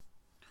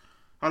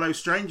Hello,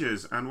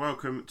 strangers, and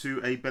welcome to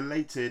a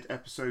belated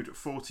episode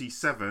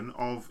 47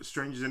 of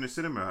Strangers in a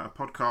Cinema, a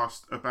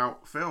podcast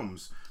about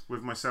films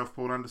with myself,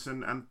 Paul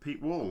Anderson, and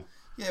Pete Wall.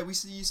 Yeah,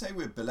 you say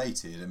we're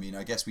belated. I mean,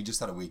 I guess we just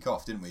had a week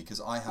off, didn't we? Because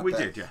I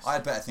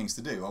had better things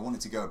to do. I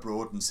wanted to go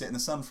abroad and sit in the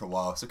sun for a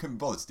while, so I couldn't be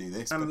bothered to do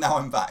this. But now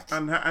I'm back.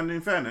 And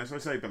in fairness, I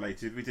say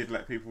belated. We did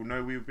let people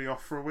know we would be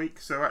off for a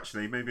week, so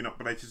actually, maybe not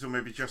belated, or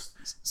maybe just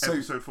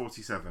episode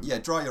 47. Yeah,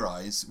 dry your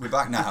eyes. We're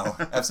back now.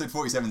 Episode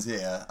 47's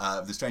here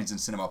of the Strangers in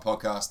Cinema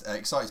podcast.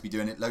 Excited to be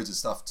doing it. Loads of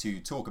stuff to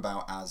talk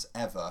about as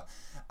ever.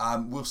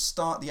 We'll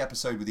start the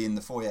episode within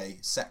the foyer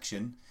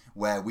section,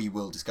 where we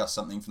will discuss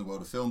something from the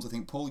world of films. I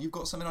think, Paul, you've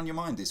got something on your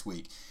mind this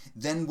week.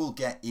 Then we'll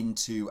get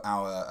into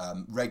our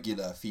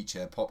regular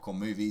feature, Popcorn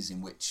Movies,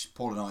 in which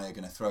Paul and I are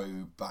going to throw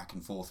back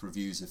and forth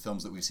reviews of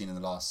films that we've seen in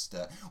the last...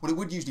 it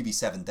would usually be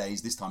 7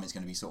 days. This time it's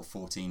going to be sort of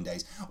 14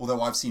 days.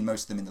 Although I've seen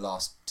most of them in the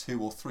last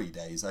 2 or 3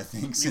 days, I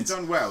think, since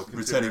done well,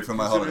 returning from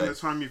my holiday. The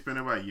time you've been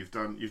away, you've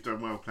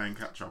done well playing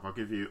catch-up. I'll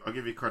give you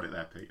credit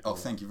there, Pete. Oh,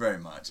 thank you very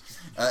much.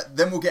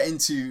 Then we'll get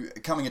into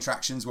coming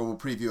attractions, where we'll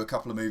preview a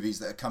couple of movies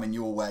that are coming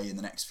your way in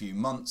the next few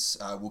months.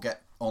 We'll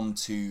get on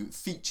to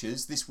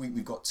features. This week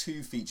we've got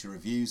 2 feature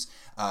reviews.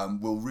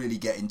 We'll really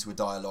get into a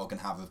dialogue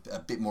and have a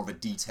bit more of a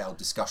detailed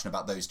discussion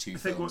about those 2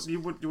 films.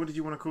 What did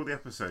you want to call the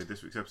episode,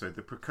 this week's episode?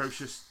 The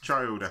Precocious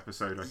Child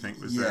episode, I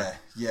think, was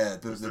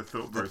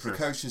the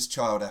Precocious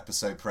Child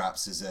episode,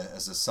 perhaps, as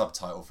a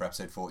subtitle for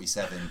episode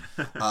 47.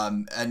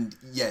 And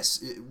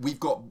yes, we've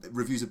got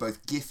reviews of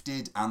both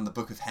Gifted and The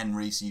Book of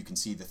Henry, so you can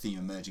see the theme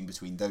emerging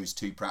between those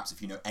 2, perhaps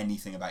if you know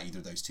anything about either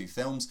of those 2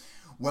 films.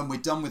 When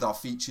we're done with our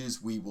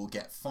features, we will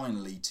get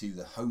finally to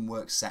the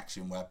homework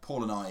section, where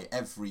Paul and I,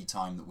 every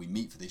time that we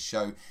meet for this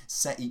show,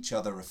 set each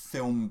other a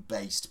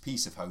film-based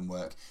piece of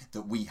homework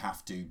that we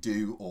have to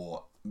do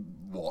or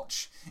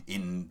watch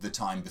in the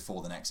time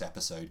before the next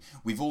episode.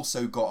 We've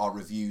also got our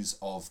reviews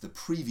of the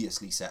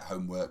previously set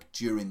homework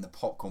during the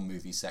Popcorn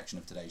Movies section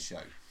of today's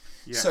show.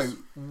 Yes. So,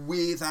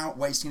 without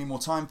wasting any more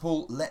time,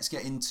 Paul, let's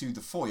get into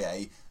the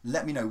foyer.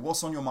 Let me know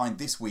what's on your mind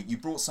this week. You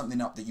brought something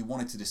up that you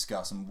wanted to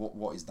discuss, and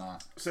what is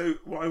that? So,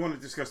 what I want to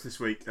discuss this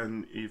week,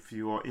 and if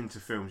you are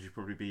into films, you'll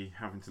probably be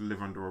having to live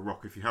under a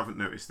rock if you haven't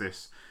noticed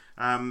this.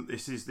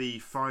 This is the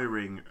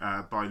firing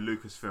by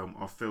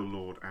Lucasfilm of Phil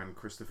Lord and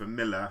Christopher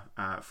Miller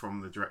from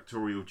the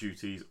directorial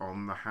duties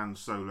on the Han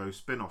Solo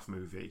spin-off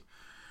movie.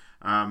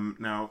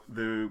 Now,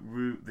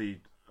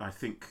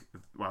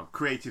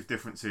 creative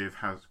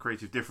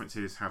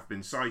differences have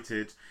been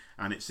cited,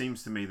 and it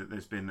seems to me that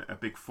there's been a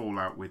big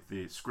fallout with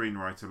the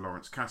screenwriter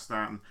Lawrence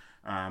Kasdan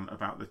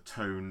about the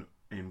tone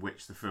in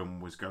which the film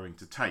was going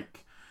to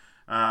take.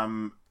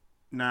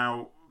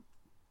 Now,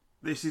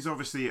 this is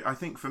obviously, I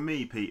think for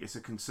me, Pete, it's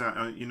a concern.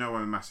 I'm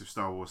a massive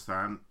Star Wars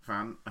fan.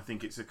 I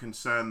think it's a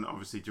concern that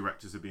obviously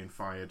directors are being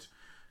fired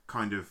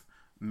kind of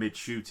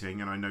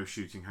mid-shooting, and I know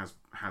shooting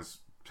has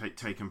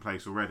taken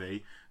place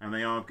already, and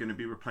they are going to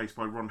be replaced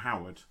by Ron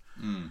Howard.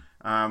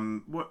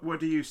 Where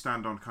do you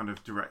stand on kind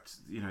of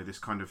this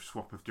kind of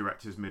swap of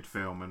directors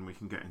mid-film, and we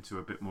can get into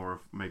a bit more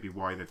of maybe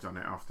why they've done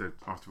it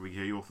after we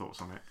hear your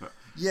thoughts on it. But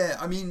yeah,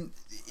 I mean,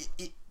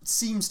 it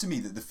seems to me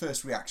that the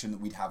first reaction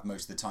that we'd have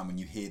most of the time when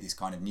you hear this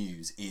kind of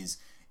news is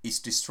it's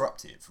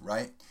disruptive,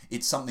 right?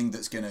 It's something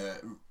that's going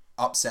to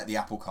upset the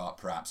apple cart,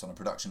 perhaps, on a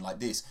production like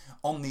this.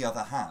 On the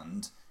other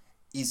hand,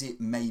 is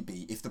it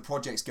maybe, if the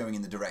project's going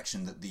in the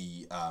direction that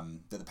the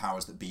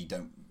powers that be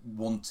don't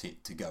want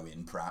it to go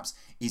in, perhaps,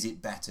 is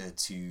it better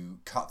to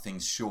cut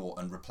things short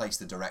and replace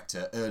the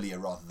director earlier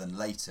rather than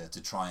later to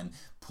try and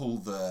pull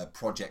the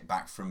project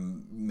back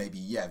from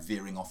maybe,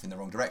 veering off in the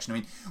wrong direction? I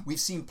mean, we've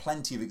seen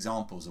plenty of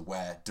examples of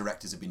where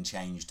directors have been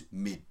changed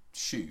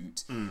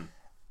mid-shoot.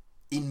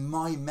 In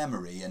my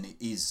memory, and it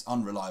is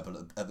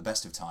unreliable at the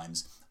best of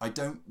times, I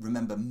don't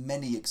remember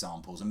many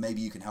examples, and maybe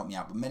you can help me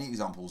out, but many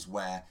examples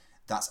where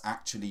that's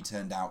actually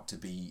turned out to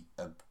be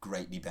a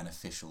greatly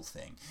beneficial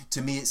thing.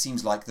 To me, it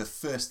seems like the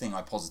first thing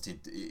I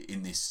posited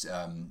in this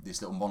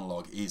little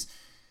monologue is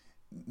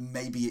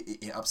maybe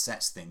it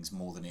upsets things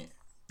more than it.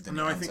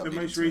 I think the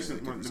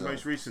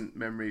most recent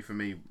memory for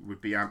me would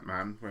be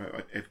Ant-Man,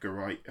 where Edgar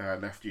Wright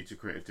left due to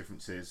creative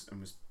differences,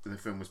 and the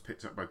film was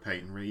picked up by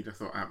Peyton Reed. I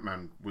thought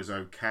Ant-Man was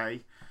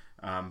okay.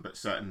 But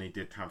certainly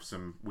did have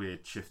some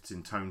weird shifts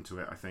in tone to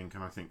it, I think,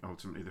 and I think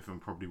ultimately the film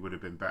probably would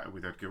have been better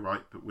with Edgar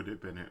Wright, but would it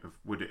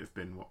have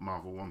been what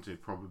Marvel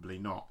wanted? Probably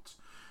not.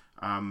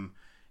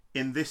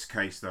 In this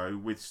case, though,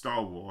 with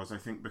Star Wars, I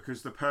think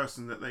because the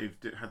person that they've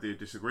had their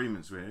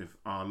disagreements with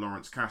are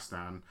Lawrence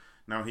Kasdan.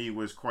 Now, he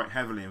was quite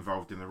heavily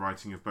involved in the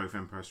writing of both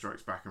Empire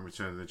Strikes Back and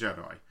Return of the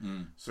Jedi.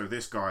 So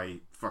this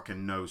guy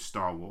fucking knows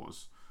Star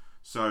Wars.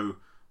 So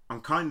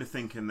I'm kind of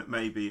thinking that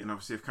maybe, and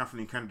obviously if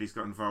Kathleen Kennedy's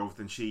got involved,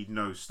 then she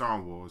knows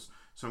Star Wars.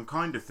 So I'm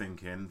kind of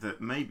thinking that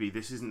maybe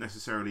this isn't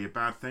necessarily a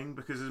bad thing,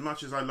 because as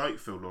much as I like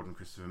Phil Lord and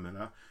Christopher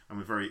Miller, and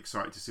we're very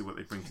excited to see what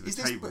they bring to the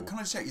table. Can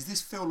I check, is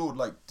this Phil Lord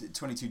like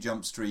 22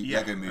 Jump Street,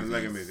 Lego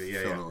Movie,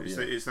 Lord,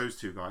 it's those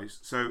two guys.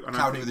 So, and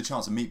Cloudy with a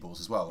Chance of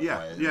Meatballs as well.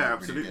 Yeah,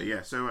 absolutely,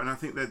 really. So, and I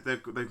think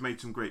they've made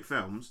some great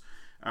films.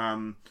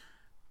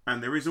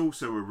 And there is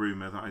also a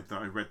rumour that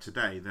I read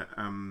today that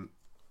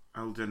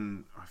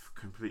Alden, I've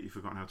completely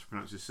forgotten how to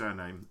pronounce his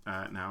surname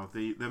now.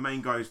 The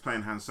main guy who's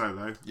playing Han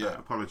Solo.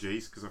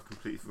 Apologies, because I've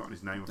completely forgotten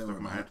his name off the top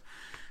of my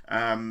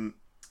head.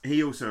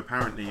 He also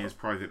apparently has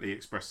privately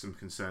expressed some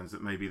concerns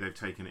that maybe they've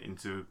taken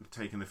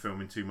the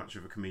film in too much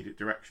of a comedic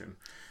direction.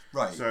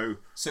 Right. So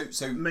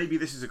maybe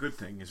this is a good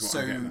thing, is what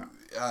I'm getting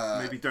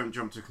at. Maybe don't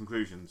jump to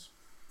conclusions.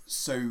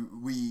 So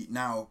we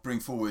now bring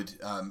forward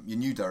your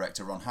new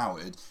director, Ron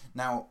Howard.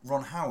 Now,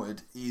 Ron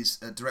Howard is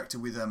a director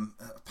with a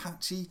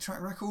patchy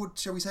track record,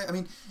 shall we say? I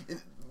mean,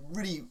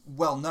 really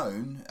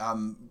well-known,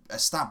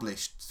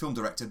 established film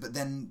director, but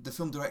then the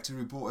film director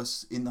who brought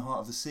us In the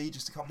Heart of the Sea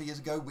just a couple of years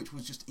ago, which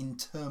was just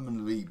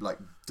interminably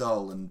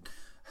dull and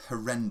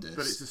horrendous.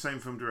 But it's the same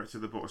film director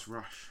that brought us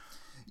Rush.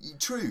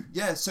 True,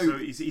 yeah. So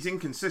he's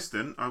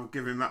inconsistent, I'll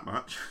give him that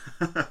much.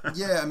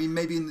 Yeah, I mean,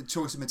 maybe in the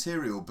choice of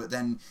material, but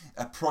then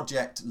a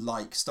project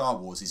like Star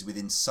Wars is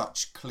within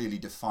such clearly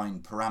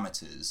defined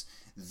parameters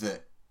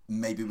that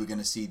maybe we're going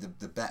to see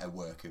the better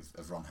work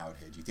of Ron Howard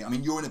here, do you think? I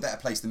mean, you're in a better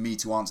place than me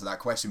to answer that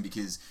question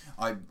because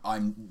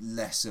I'm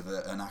less of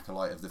an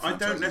acolyte of the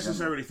franchise. I don't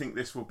necessarily think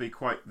this will be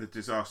quite the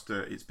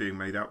disaster it's being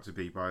made out to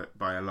be by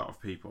a lot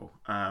of people,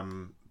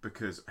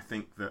 because I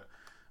think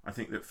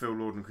that Phil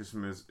Lord and Chris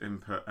Miller's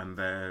input and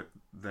their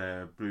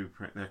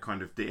blueprint, their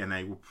kind of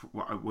DNA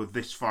will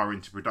this far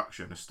into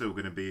production are still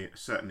going to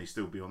certainly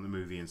be on the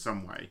movie in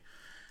some way.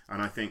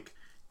 And I think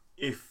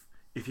if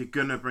you're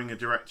going to bring a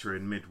director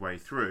in midway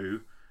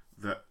through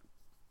that,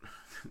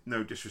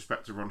 no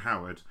disrespect to Ron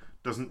Howard,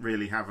 doesn't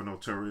really have an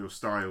autorial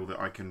style that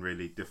I can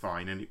really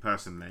define any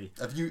personally.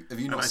 Have you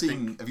not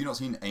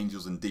seen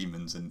Angels and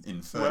Demons and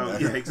Inferno?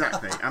 Well, yeah,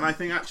 exactly. And I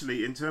think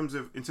actually in terms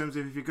of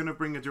if you're going to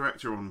bring a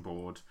director on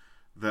board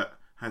that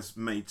has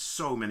made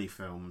so many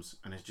films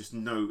and is just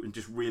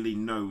really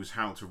knows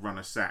how to run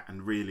a set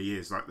and really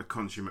is like the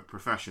consummate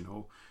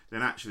professional,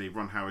 then actually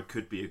Ron Howard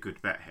could be a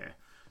good bet here.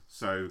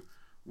 So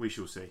we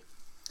shall see.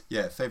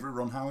 Yeah, favourite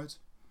Ron Howard?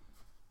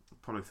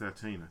 Apollo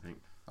 13, I think.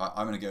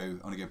 I'm gonna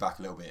go back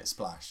a little bit.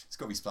 Splash. It's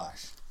got to be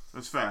Splash.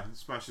 That's fair.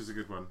 Splash is a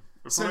good one.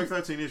 Apollo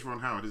 13 is Ron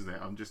Howard, isn't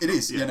it? It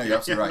is. Yeah, no, you're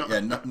absolutely right.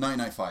 Yeah,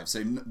 1995.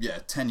 So yeah,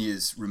 10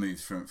 years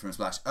removed from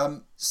Splash.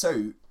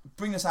 So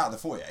bring us out of the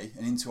foyer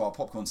and into our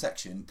popcorn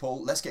section.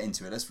 Paul, let's get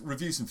into it. Let's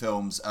review some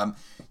films.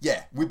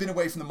 We've been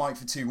away from the mic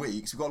for 2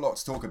 weeks. We've got a lot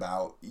to talk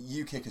about.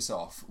 You kick us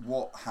off.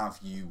 What have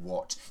you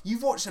watched?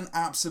 You've watched an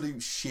absolute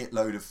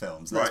shitload of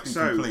films. Let's be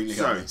completely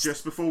honest.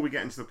 Just before we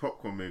get into the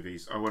popcorn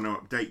movies, I want to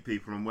update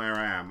people on where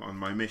I am on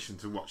my mission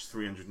to watch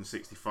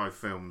 365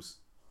 films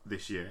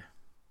this year.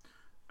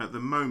 At the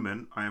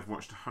moment, I have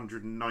watched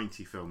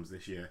 190 films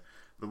this year.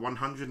 The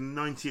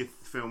 190th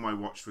film I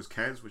watched was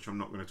Kes, which I'm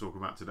not going to talk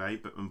about today,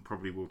 but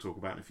probably will talk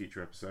about in a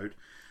future episode.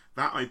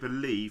 That, I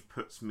believe,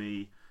 puts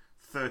me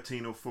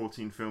 13 or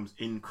 14 films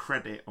in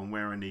credit on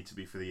where I need to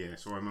be for the year.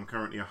 So I'm on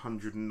currently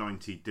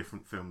 190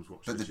 different films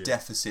watched this year. But the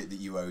deficit that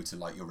you owe to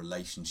your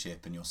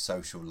relationship and your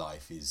social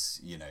life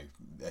is,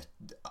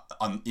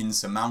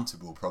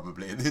 insurmountable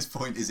probably at this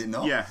point, is it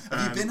not? Yeah.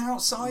 Have you been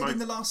outside in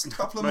the last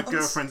couple of months? My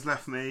girlfriend's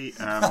left me.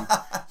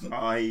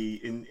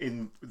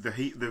 In the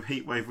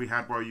heat wave we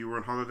had while you were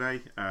on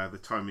holiday, the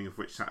timing of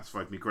which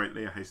satisfied me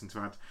greatly, I hasten to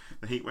add.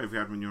 The heat wave we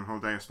had when you were on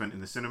holiday, I spent in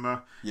the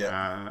cinema.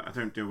 Yeah. I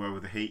don't do well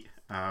with the heat.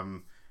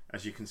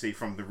 As you can see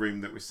from the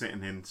room that we're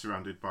sitting in,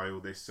 surrounded by all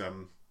this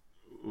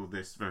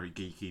very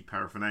geeky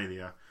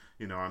paraphernalia,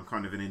 I'm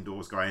kind of an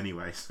indoors guy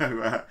anyway.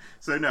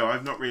 So no,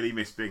 I've not really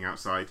missed being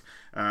outside.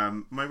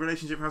 My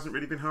relationship hasn't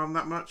really been harmed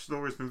that much.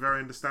 Laura's been very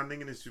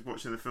understanding and is just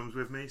watching the films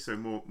with me. So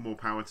more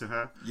power to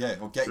her. Yeah,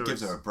 well,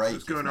 gives her a break.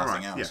 It's going all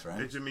right. Else, yeah,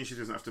 right? It just means she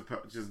doesn't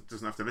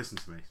have to listen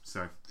to me.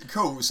 So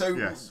cool. So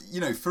yes.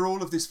 For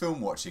all of this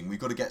film watching, we've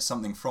got to get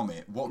something from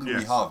it. What can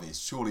we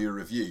harvest? Surely a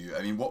review.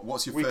 I mean,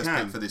 what's your first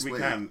pick for this week? We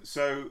can.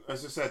 So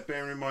as I said,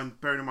 bearing in mind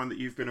that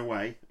you've been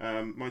away,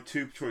 my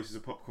two choices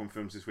of popcorn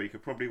films this week are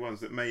probably ones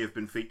that may have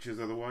been features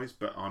otherwise,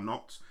 but are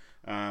not.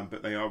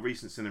 But they are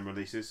recent cinema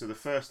releases. So the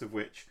first of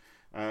which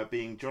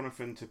being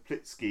Jonathan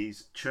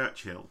Teplitzky's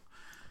Churchill.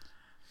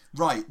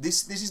 Right.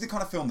 This is the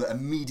kind of film that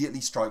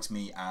immediately strikes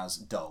me as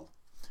dull.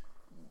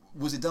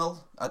 Was it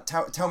dull?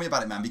 Tell me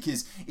about it, man,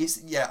 because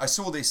I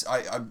saw this,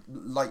 I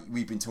like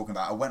we've been talking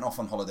about, I went off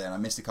on holiday and I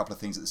missed a couple of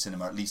things at the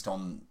cinema, at least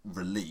on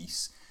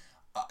release.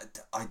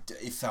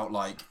 It felt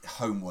like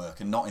homework,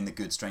 and not in the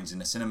good Strangers in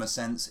the Cinema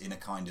sense, in a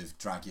kind of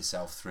drag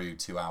yourself through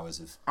 2 hours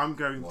of I'm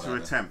going to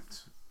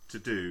attempt to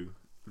do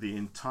the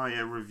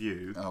entire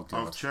review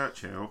of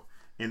Churchill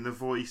in the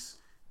voice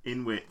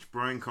in which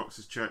Brian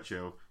Cox's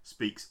Churchill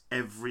speaks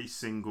every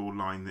single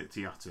line that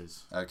he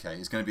utters. Okay,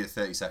 it's going to be a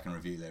 30-second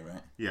review there,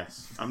 right?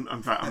 Yes.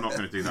 In fact, I'm not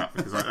going to do that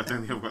because I don't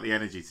think I've got the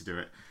energy to do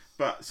it.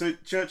 But so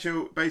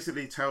Churchill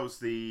basically tells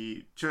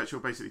the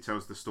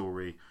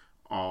story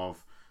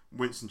of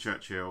Winston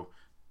Churchill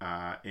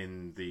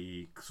in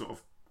the sort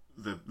of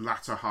the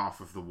latter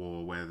half of the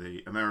war, where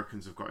the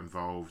Americans have got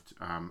involved,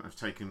 have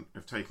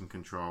taken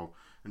control,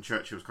 and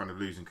Churchill's kind of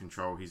losing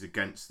control. He's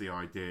against the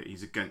idea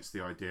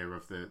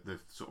of the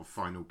sort of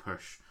final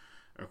push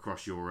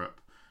across Europe,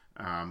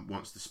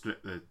 wants to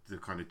split the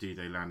kind of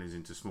D-Day landings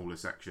into smaller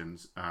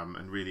sections,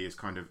 and really is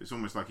kind of, it's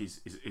almost like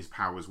his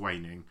power's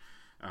waning,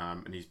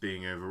 and he's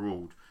being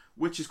overruled,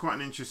 which is quite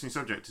an interesting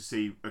subject to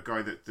see a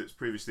guy that's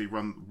previously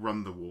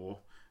run the war,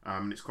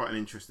 and it's quite an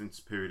interesting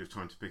period of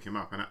time to pick him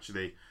up. And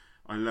actually,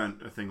 I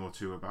learnt a thing or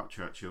two about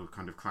Churchill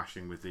kind of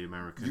clashing with the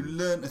Americans. You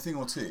learnt a thing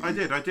or two? I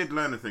did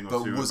learn a thing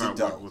or two about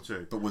World War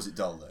II. But was it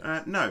dull,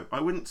 though? No,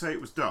 I wouldn't say it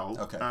was dull.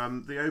 Okay.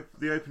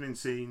 The opening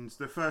scenes,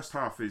 the first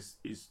half is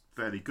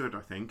fairly good,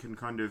 I think, and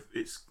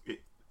it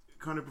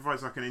kind of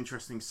provides like an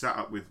interesting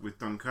setup with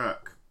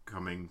Dunkirk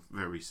coming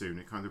very soon.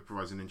 It kind of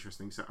provides an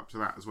interesting setup to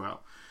that as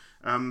well.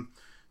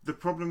 The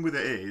problem with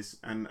it is,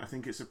 and I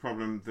think it's a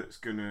problem that's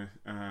going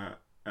to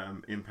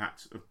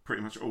impact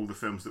pretty much all the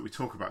films that we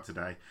talk about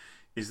today,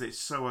 is that it's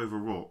so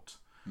overwrought.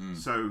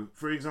 So,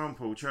 for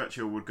example,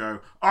 Churchill would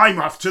go,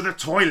 "I'm off to the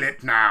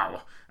toilet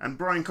now!" And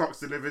Brian Cox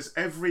delivers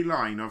every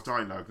line of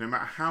dialogue, no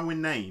matter how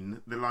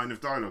inane the line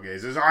of dialogue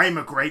is, as "I'm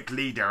a great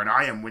leader and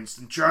I am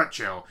Winston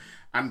Churchill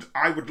and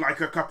I would like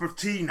a cup of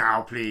tea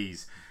now,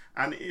 please."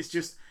 And it's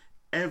just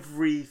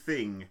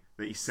everything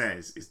that he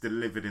says is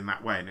delivered in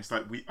that way. And it's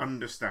like, we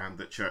understand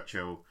that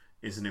Churchill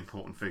is an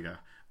important figure.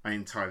 I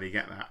entirely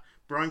get that.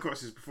 Brian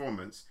Cox's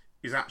performance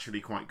is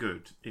actually quite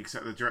good,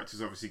 except the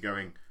director's obviously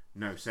going,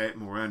 "No, say it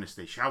more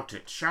earnestly. Shout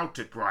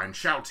it, Brian,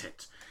 shout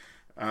it."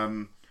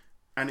 And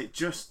it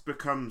just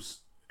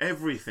becomes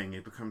everything.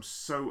 It becomes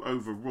so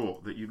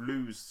overwrought that you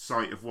lose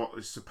sight of what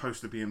is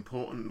supposed to be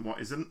important and what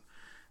isn't.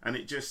 And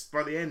it just,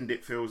 by the end,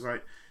 it feels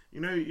like,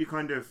 you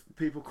kind of,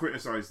 people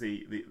criticise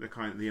the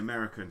kind of the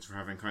Americans for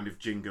having kind of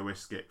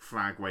jingoistic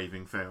flag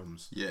waving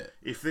films. Yeah.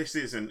 If this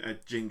isn't a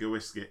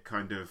jingoistic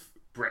kind of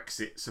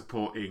Brexit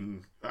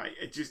supporting, like,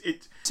 it just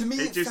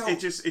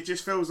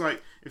feels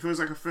like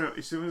a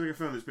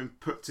film that's been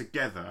put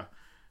together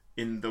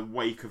in the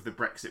wake of the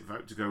Brexit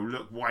vote to go,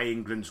 look why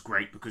England's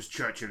great, because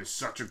Churchill is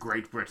such a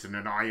great Britain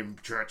and I am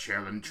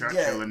Churchill and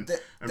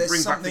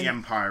bring back the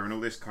empire and all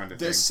this kind of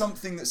thing. There's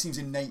something that seems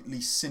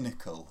innately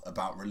cynical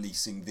about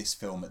releasing this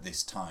film at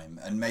this time,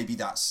 and maybe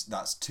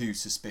that's too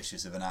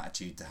suspicious of an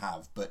attitude to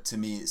have, but to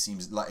me it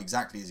seems like,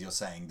 exactly as you're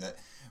saying, that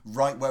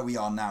right where we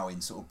are now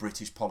in sort of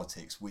British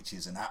politics, which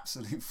is an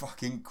absolute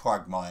fucking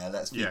quagmire,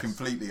 let's be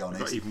completely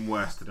honest. Got even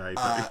worse today.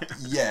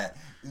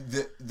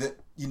 That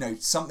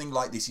something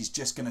like this is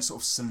just going to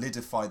sort of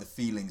solidify the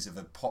feelings of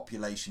a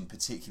population,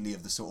 particularly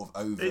of the sort of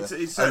over 50s.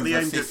 It's certainly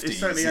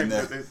aimed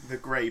at the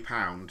grey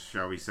pound,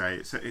 shall we say.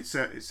 It's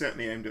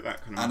certainly aimed at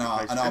that kind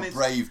of and our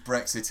brave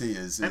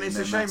Brexiteers. And it's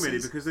a shame, really,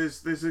 because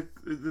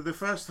the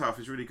first half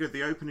is really good.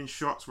 The opening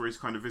shots where he's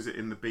kind of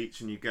visiting the beach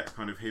and you get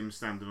kind of him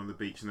standing on the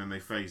beach and then they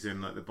phase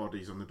in like the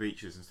bodies on the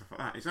beaches and stuff like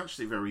that. It's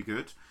actually very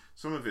good.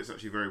 Some of it's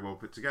actually very well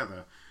put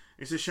together.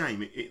 It's a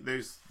shame.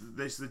 There's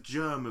the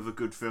germ of a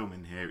good film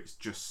in here. It's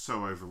just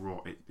so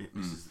overwrought. It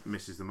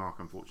misses the mark,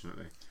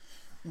 unfortunately.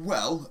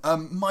 Well,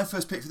 my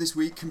first pick for this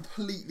week,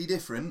 completely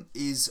different,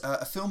 is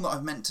a film that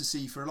I've meant to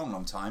see for a long,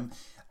 long time.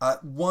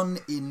 One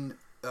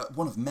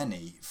of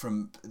many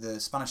from the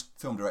Spanish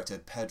film director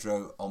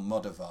Pedro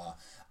Almodóvar.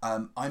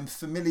 I'm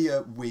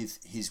familiar with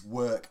his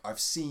work. I've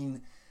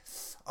seen,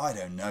 I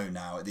don't know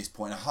now at this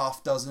point, a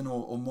half dozen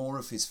or more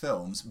of his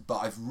films, but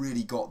I've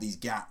really got these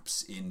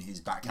gaps in his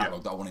back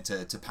catalogue that I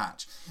wanted to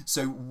patch.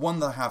 So one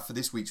that I have for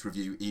this week's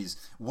review is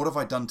What Have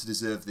I Done to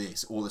Deserve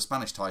This? Or the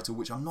Spanish title,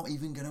 which I'm not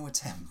even going to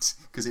attempt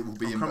because it will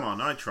be... come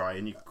on, I try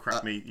and you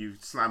crack me, you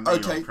slam me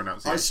on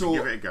pronunciation.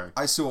 Give it a go.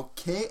 I saw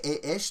 ¿Qué es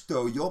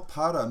esto? Yo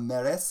para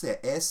merece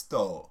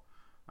esto.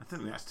 I don't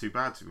think that's too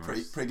bad, to be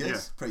honest. Pretty good.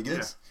 Yeah. Pretty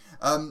good.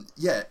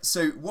 Yeah.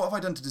 So What Have I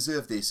Done to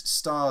Deserve This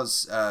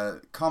stars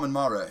Carmen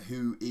Mara,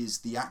 who is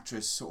the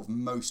actress sort of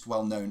most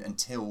well known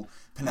until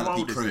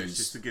Penelope Cruz.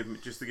 Just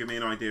to give me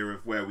an idea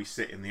of where we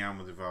sit in the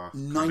Almodóvar.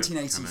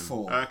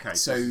 1984. Okay,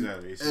 so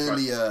early.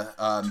 Earlier.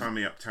 Like, tie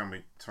me up,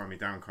 tie me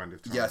down kind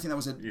of time. Yeah, I think that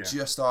was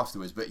just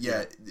afterwards. But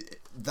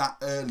that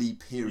early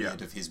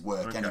period of his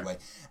work anyway.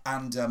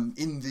 And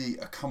in the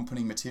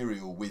accompanying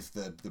material with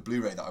the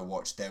Blu-ray that I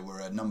watched, there were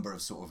a number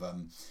of sort of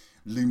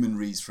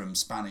luminaries from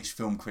Spanish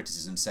film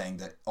criticism saying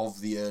that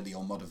of the early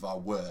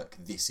Almodóvar work,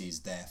 this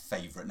is their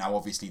favourite. Now,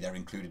 obviously, they're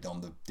included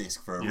on the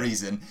disc for a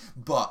reason,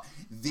 but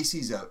this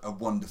is a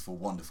wonderful,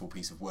 wonderful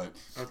piece of work.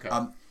 Okay.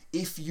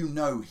 If you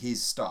know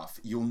his stuff,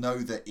 you'll know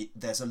that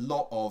there's a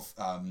lot of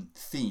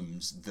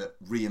themes that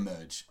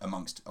re-emerge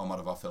amongst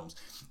Almodóvar films.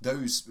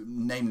 Those,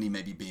 namely,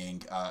 maybe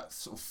being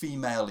sort of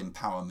female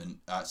empowerment,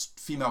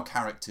 female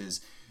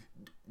characters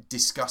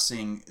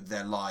discussing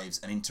their lives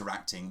and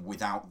interacting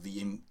without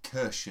the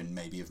incursion,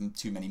 maybe, of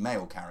too many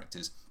male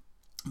characters.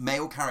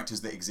 Male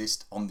characters that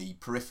exist on the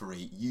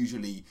periphery,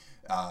 usually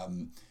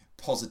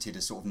posited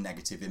as sort of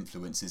negative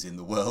influences in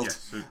the world.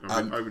 Yes,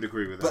 I would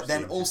agree with that. But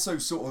then also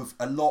sort of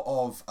a lot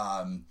of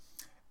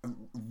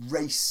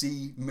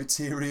racy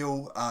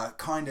material,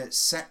 kind of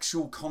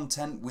sexual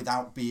content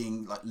without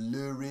being like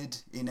lurid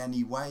in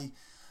any way,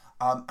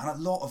 and a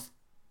lot of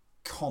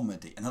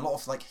comedy and a lot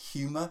of like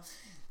humour.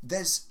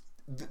 There's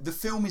the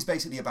film is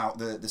basically about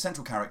the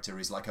central character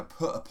is like a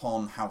put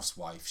upon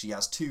housewife. She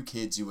has 2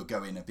 kids who are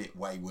going a bit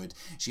wayward.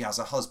 She has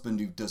a husband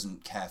who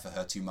doesn't care for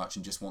her too much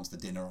and just wants the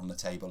dinner on the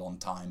table on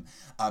time.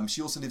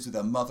 She also lives with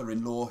her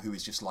mother-in-law, who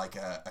is just like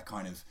a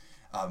kind of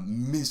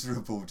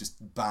miserable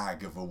just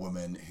bag of a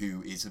woman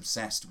who is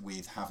obsessed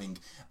with having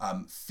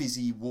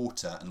fizzy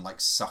water and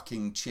like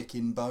sucking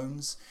chicken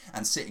bones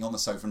and sitting on the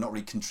sofa and not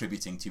really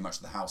contributing too much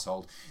to the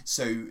household.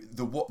 So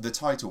the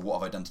title, What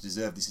Have I Done to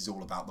Deserve This, is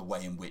all about the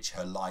way in which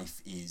her life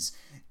is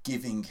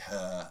giving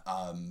her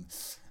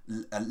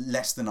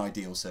less than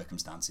ideal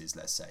circumstances,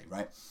 let's say,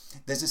 right?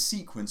 There's a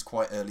sequence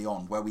quite early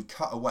on where we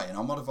cut away, and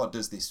Almodovar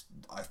does this,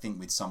 I think,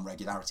 with some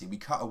regularity. We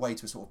cut away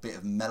to a sort of bit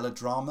of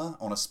melodrama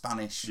on a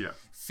Spanish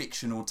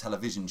fictional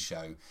television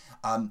show.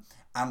 And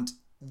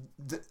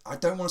I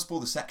don't want to spoil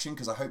the section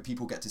because I hope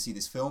people get to see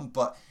this film,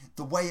 but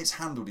the way it's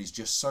handled is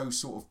just so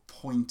sort of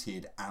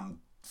pointed and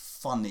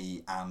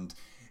funny and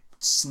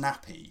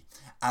snappy,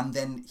 and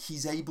then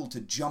he's able to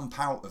jump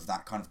out of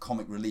that kind of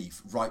comic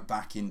relief right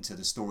back into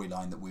the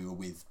storyline that we were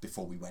with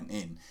before we went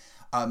in.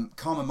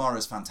 Carmen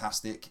Mara's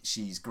fantastic.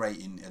 She's great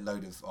in a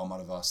load of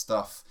Almodovar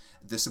stuff.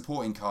 The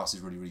supporting cast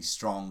is really, really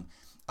strong.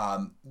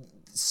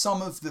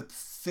 Some of the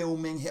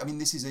filming, I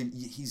mean, he's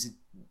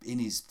in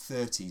his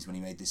 30s when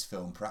he made this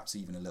film, perhaps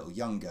even a little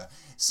younger.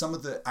 Some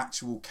of the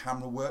actual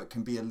camera work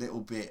can be a little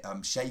bit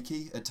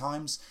shaky at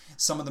times.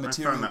 Some of the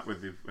material... I found that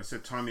with you. I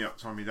said Tie Me Up,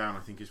 Tie Me Down,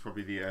 I think is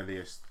probably the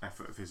earliest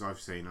effort of his I've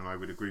seen, and I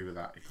would agree with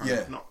that.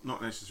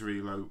 Not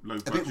necessarily low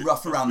budget. A bit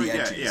rough around the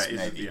edges,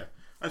 maybe. Yeah.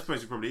 I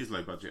suppose it probably is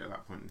low budget at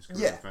that point in his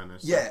career, in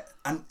fairness. Yeah,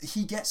 and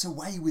he gets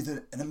away with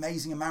an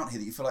amazing amount here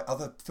that you feel like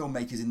other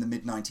filmmakers in the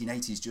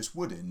mid-1980s just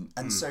wouldn't.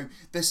 And so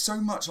there's so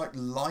much like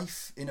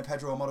life in a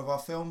Pedro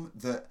Almodovar film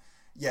that,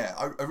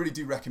 I really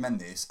do recommend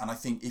this. And I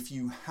think if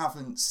you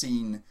haven't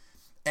seen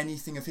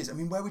anything of his, I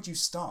mean, where would you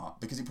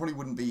start? Because it probably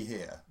wouldn't be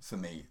here for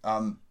me.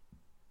 I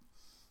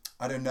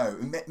don't know.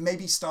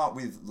 Maybe start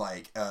with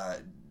like...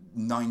 later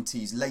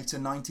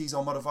 90s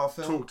Almodovar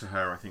film. Talk to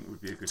Her, I think,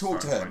 would be a good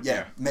starting point.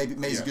 Maybe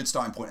it's a good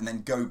starting point, and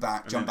then go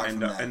back, jump back from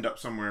there. End up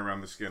somewhere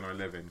around The Skin I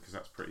Live In, because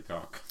that's pretty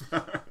dark.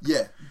 Talk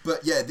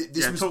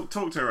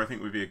to Her, I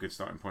think, would be a good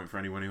starting point for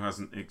anyone who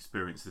hasn't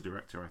experienced the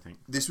director, I think.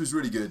 This was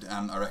really good,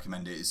 and I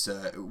recommend it. It's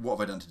What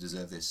Have I Done to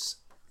Deserve This?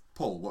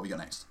 Paul, what have we got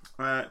next?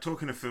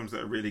 Talking of films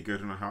that are really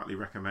good and I heartily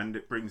recommend,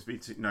 it brings me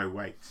to... No,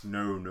 wait.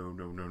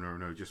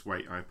 No, just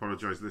wait. I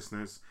apologise,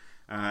 listeners.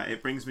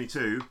 It brings me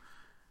to...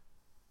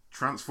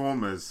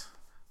 Transformers: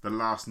 The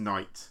Last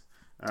Knight.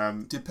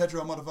 Did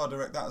Pedro Almodovar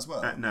direct that as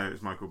well? No, it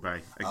was Michael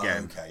Bay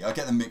again. Okay, I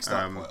get them mixed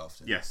up quite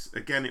often. Yes,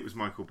 again it was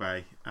Michael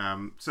Bay.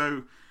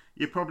 So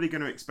you're probably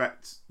going to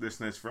expect,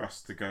 listeners, for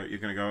us to go. You're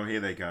going to go, oh, here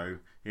they go,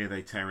 here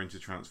they tear into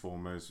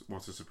Transformers.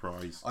 What a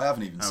surprise! I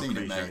haven't even seen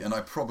it, mate, and I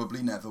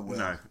probably never will.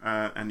 No,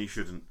 and you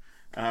shouldn't.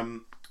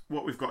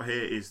 What we've got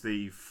here is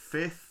the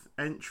 5th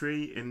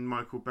entry in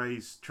Michael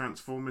Bay's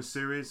Transformers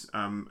series,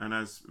 and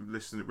as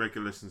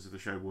regular listeners of the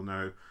show will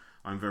know,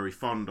 I'm very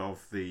fond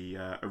of the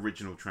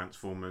original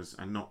Transformers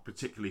and not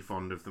particularly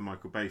fond of the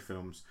Michael Bay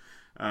films.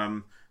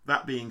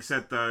 That being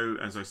said, though,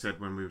 as I said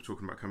when we were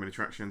talking about coming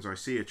attractions, I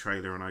see a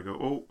trailer and I go,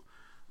 oh,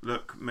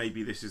 look,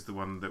 maybe this is the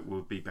one that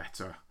will be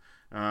better.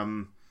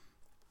 It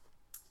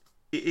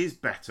is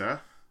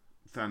better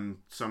than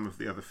some of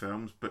the other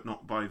films, but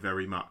not by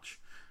very much.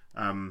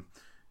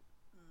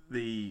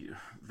 The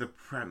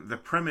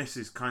premise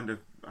is kind of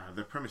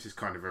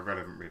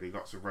irrelevant, really.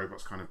 Lots of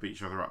robots kind of beat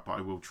each other up, but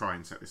I will try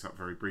and set this up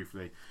very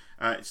briefly.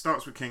 It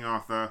starts with King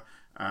Arthur.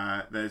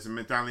 There's a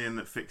medallion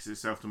that fixes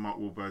itself to Mark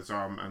Wahlberg's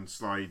arm and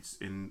slides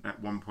in at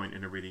one point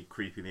in a really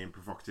creepily and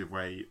provocative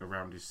way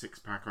around his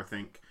six-pack, I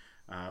think,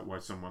 where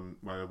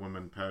a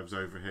woman pervs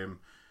over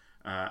him.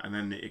 And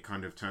then it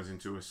kind of turns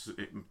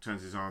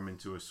his arm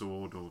into a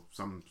sword or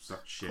some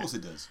such shit. Of course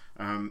it does.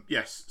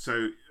 Yes.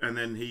 So, and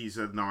then he's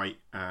a knight,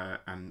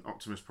 and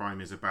Optimus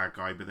Prime is a bad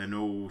guy, but then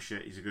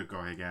shit, he's a good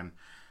guy again.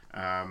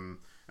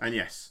 And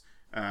yes.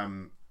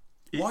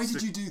 Why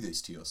did you do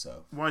this to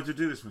yourself? Why did I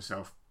do this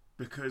myself?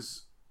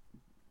 Because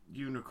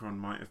Unicron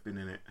might have been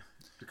in it.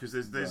 Because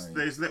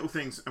there's little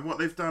things, and what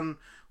they've done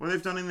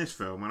in this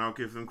film, and I'll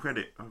give them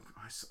credit.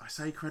 I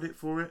say credit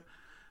for it.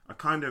 I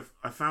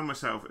found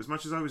myself, as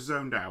much as I was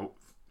zoned out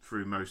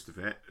through most of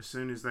it, as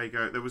soon as they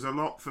go, there was a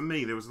lot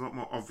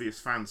more obvious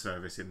fan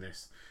service in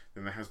this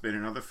than there has been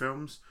in other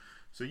films.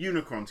 So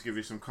Unicron, to give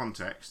you some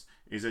context,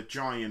 is a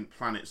giant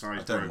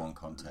planet-sized robot. I don't want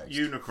context.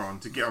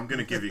 I'm going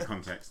to give you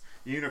context.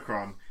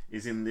 Unicron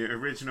is in the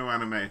original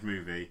animated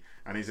movie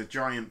and is a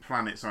giant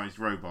planet-sized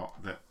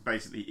robot that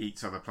basically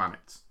eats other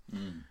planets.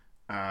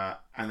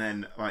 And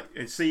then,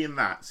 seeing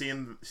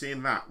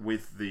that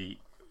with the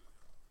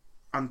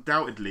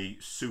undoubtedly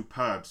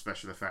superb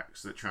special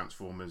effects that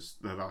Transformers: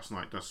 The Last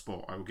Knight does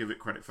sport, I will give it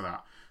credit for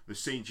that. The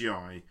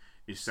CGI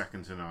is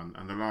second to none,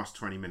 and the last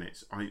 20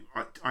 minutes I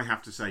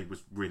have to say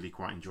was really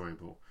quite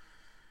enjoyable.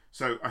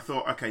 So I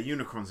thought, okay,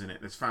 Unicron's in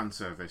it, there's fan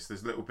service,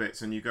 there's little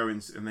bits, and you go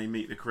in and they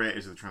meet the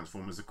creators of the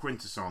Transformers, the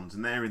Quintessons,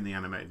 and they're in the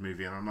animated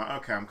movie, and I'm like,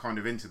 okay, I'm kind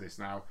of into this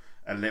now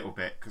a little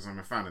bit because I'm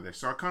a fan of this.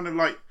 So I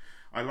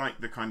I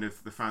like the kind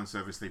of the fan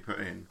service they put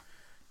in,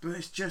 but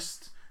it's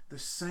just the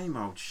same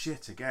old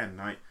shit again.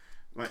 Like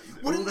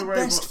wouldn't all the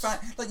best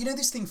robots...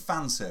 this thing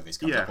fan service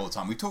comes up all the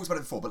time. We've talked about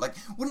it before, but like,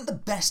 wouldn't the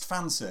best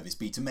fan service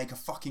be to make a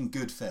fucking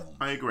good film?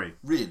 I agree.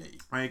 Really?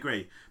 I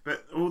agree.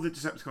 But all the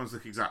Decepticons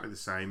look exactly the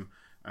same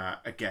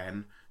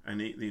again, and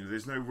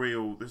there's no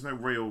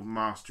real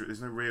master.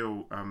 There's no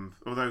real.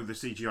 Although the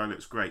CGI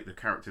looks great, the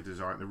character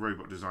design, the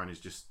robot design is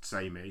just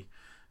samey.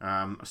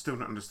 I still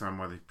don't understand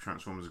why the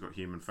Transformers have got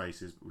human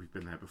faces, but we've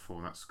been there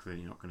before. That's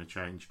clearly not going to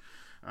change.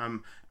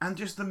 And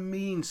just the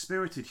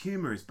mean-spirited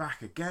humour is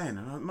back again.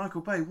 And like,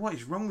 Michael Bay, what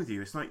is wrong with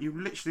you? It's like you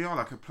literally are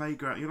like a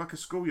playground. You're like a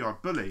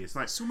schoolyard bully. It's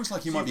almost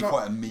like you might be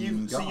quite a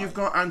mean guy. So you've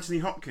got Anthony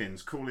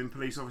Hopkins calling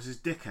police officers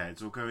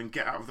dickheads, or going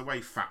 "get out of the way,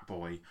 fat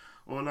boy,"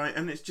 or like,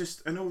 and it's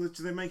just, and all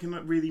they're making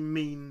like really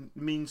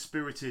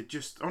mean-spirited.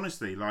 Just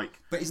honestly, like,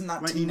 but isn't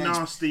that like teenage,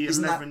 nasty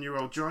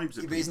 11-year-old jibes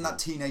at people? But isn't that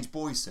teenage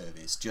boy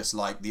service just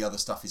like the other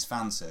stuff is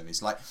fan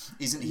service? Like,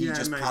 isn't he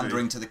just maybe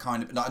pandering to the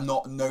kind of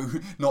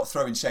not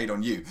throwing shade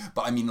on you,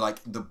 but I mean like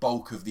the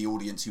bulk of the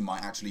audience who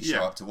might actually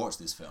show up to watch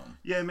this film?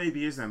 Yeah,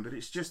 maybe is then, but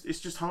it's just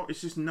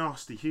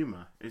nasty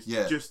humour. It's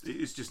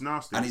just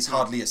nasty, and it's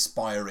hardly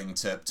aspiring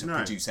to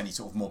produce any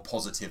sort of more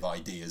positive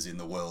ideas in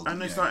the world.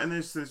 And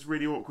there's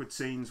really awkward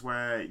scenes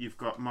where you've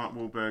got Mark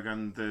Wahlberg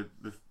and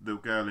the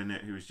girl in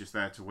it who is just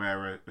there to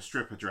wear a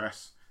stripper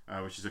dress,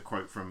 which is a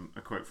quote from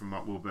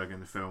Mark Wahlberg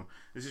in the film.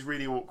 There's this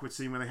really awkward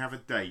scene where they have a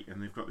date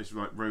and they've got this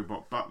like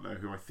robot butler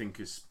who I think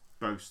is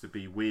supposed to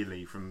be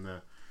Wheelie from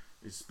the.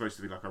 It's supposed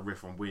to be like a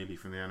riff on Wheelie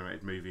from the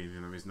animated movie,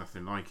 even though there's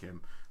nothing like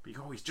him. But you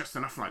go, he's just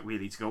enough like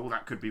Wheelie to go,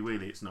 that could be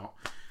Wheelie. It's not.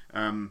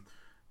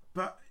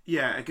 But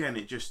yeah, again,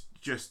 it's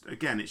just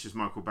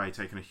Michael Bay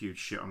taking a huge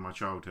shit on my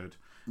childhood.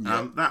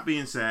 Yep. That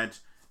being said,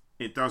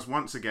 it does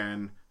once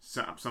again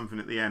set up something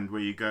at the end where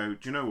you go,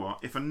 do you know what?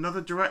 If another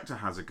director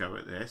has a go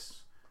at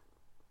this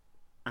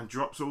and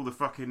drops all the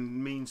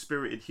fucking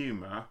mean-spirited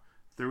humour,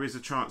 there is a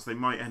chance they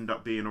might end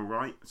up being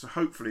alright. So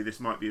hopefully this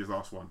might be his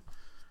last one.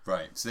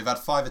 Right, so they've had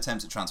 5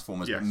 attempts at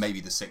Transformers, but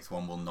maybe the 6th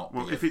one will not be.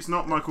 Well, if it's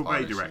not Michael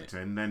Bay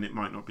directing, then it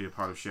might not be a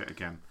pile of shit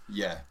again.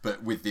 Yeah,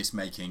 but with this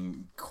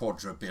making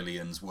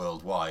quadrillions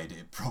worldwide,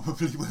 it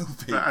probably will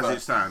be. But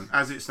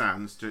as it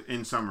stands,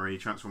 in summary,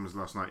 Transformers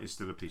Last Night is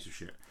still a piece of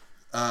shit.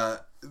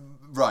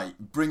 Right,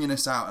 bringing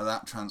us out of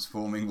that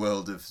transforming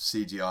world of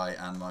CGI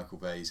and Michael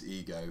Bay's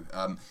ego.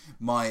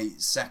 My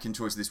second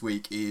choice this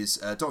week is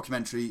a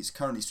documentary. It's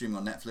currently streaming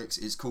on Netflix.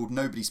 It's called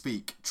Nobody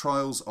Speak: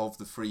 Trials of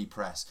the Free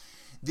Press.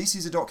 This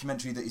is a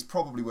documentary that is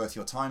probably worth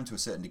your time to a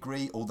certain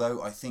degree,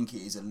 although I think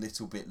it is a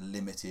little bit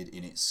limited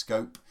in its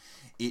scope.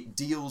 It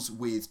deals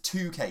with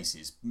two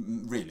cases.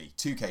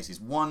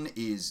 One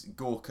is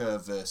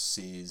Gawker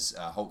versus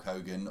Hulk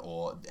Hogan,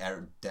 or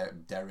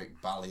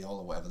Derek Balliol,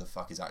 or whatever the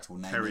fuck his actual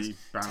name is.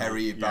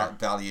 Terry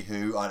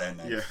Ballyhoo. I don't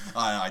know. Yeah.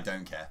 I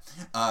don't care.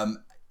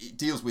 It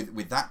deals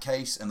with that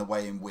case and the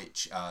way in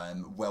which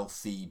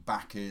wealthy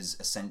backers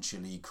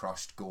essentially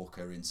crushed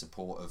Gawker in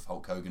support of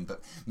Hulk Hogan,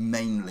 but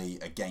mainly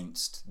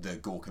against the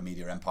Gawker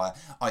media empire.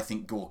 I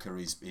think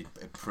Gawker is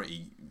a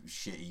pretty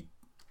shitty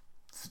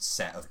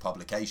set of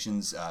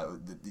publications,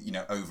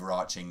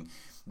 overarching.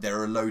 There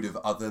are a load of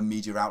other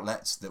media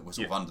outlets that were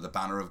sort of under the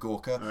banner of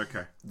Gawker.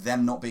 Okay.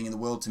 Them not being in the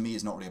world, to me,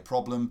 is not really a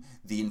problem.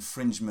 The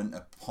infringement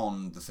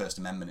upon the First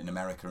Amendment in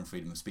America and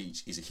freedom of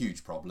speech is a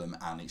huge problem,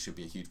 and it should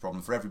be a huge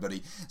problem for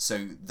everybody.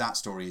 So that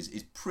story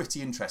is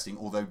pretty interesting,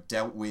 although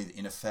dealt with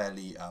in a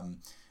fairly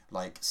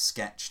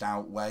sketched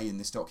out way in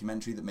this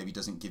documentary that maybe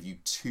doesn't give you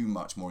too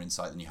much more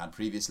insight than you had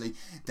previously.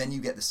 Then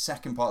you get the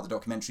second part of the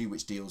documentary,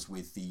 which deals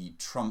with the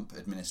Trump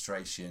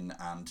administration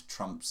and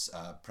Trump's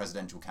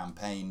presidential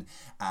campaign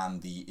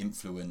and the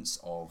influence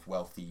of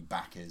wealthy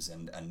backers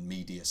and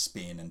media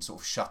spin and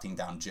sort of shutting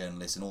down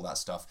journalists and all that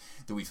stuff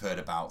that we've heard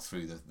about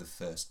through the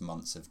first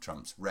months of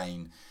Trump's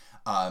reign.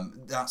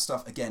 That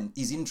stuff, again,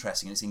 is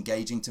interesting and it's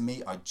engaging to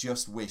me. I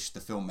just wish the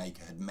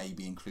filmmaker had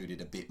maybe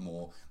included a bit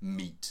more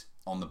meat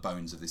on the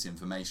bones of this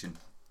information.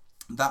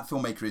 That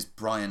filmmaker is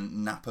Brian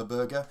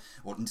Knappenberger,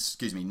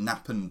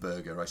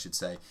 I should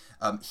say.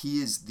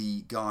 He is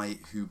the guy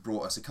who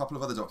brought us a couple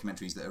of other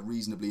documentaries that are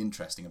reasonably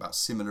interesting about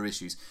similar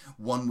issues.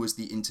 One was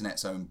The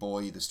Internet's Own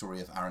Boy, the story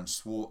of Aaron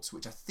Swartz,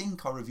 which I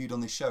think I reviewed on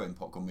this show in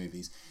Popcorn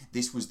Movies.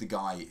 This was the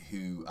guy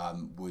who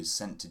was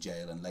sent to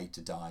jail and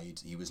later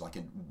died. He was like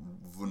a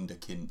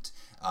wunderkind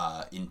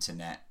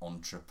internet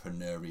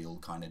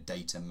entrepreneurial kind of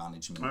data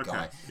management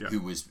guy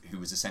who was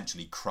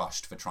essentially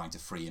crushed for trying to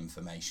free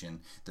information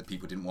that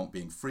people didn't want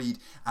being freed.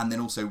 And then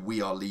also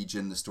We Are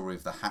Legion, the story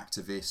of the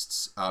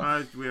hacktivists.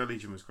 We Are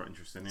Legion was quite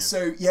interesting.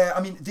 So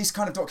this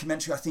kind of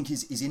documentary I think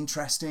is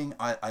interesting.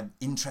 I'm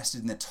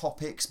interested in the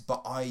topics,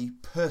 but I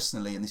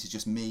personally, and this is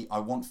just me, I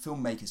want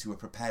filmmakers who are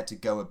prepared to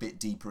go a bit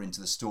deeper into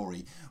the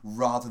story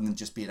rather than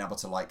just being able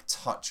to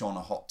touch on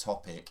a hot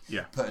topic.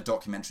 Put a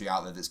documentary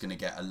out there that's going to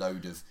get a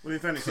load of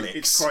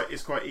clicks.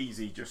 It's quite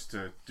easy just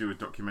to do a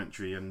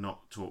documentary and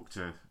not talk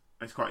to.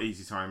 It's quite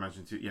easy, I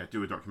imagine, to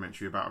do a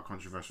documentary about a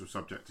controversial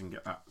subject and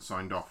get that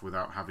signed off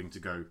without having to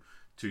go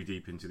too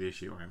deep into the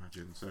issue, I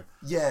imagine. So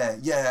yeah,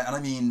 and I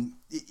mean,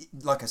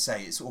 like I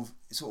say, it's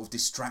sort of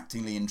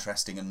distractingly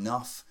interesting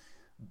enough.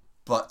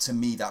 But to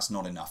me, that's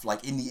not enough.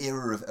 Like in the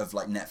era of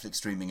like Netflix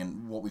streaming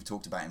and what we've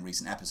talked about in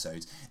recent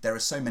episodes, there are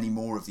so many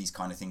more of these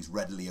kind of things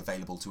readily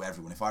available to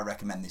everyone. If I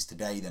recommend this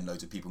today, then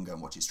loads of people can go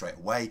and watch it straight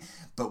away.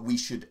 But we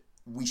should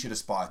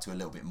aspire to a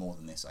little bit more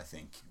than this, I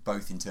think,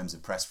 both in terms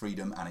of press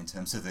freedom and in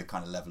terms of the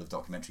kind of level of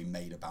documentary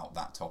made about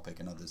that topic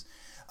and others.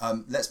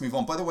 Let's move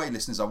on. By the way,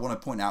 listeners, I want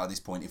to point out at this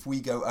point, if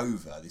we go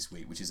over this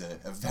week, which is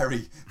a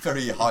very,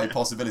 very high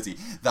possibility,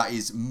 that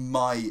is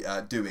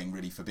my doing,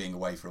 really, for being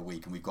away for a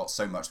week, and we've got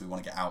so much we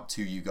want to get out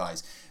to you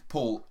guys.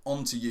 Paul,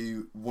 on to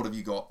you. What have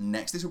you got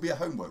next? This will be a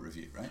homework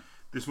review, right?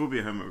 This will be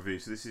a homework review.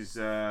 So this is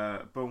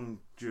Bong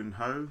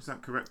Joon-ho. Is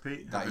that correct,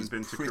 Pete? That is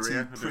been to pretty,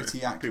 Korea.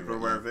 pretty accurate. People are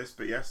aware of this,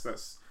 but yes,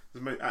 that's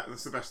the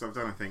best I've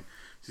done, I think.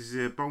 This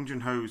is Bong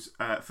Joon-ho's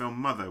film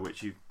Mother,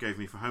 which you gave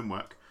me for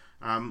homework.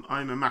 I'm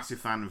a massive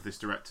fan of this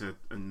director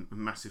and a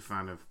massive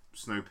fan of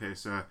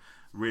Snowpiercer.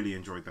 Really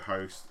enjoyed The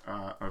Host.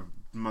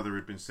 Mother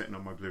had been sitting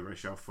on my Blu-ray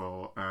shelf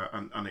for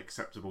an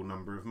unacceptable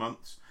number of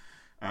months,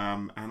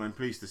 and I'm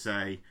pleased to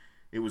say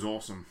it was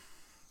awesome.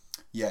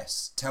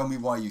 Yes, tell me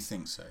why you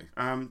think so.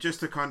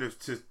 Just to kind of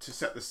to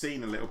set the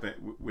scene a little bit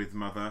with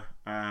Mother.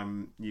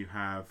 You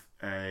have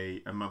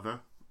a mother,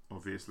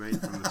 obviously,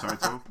 from the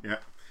title. Yeah,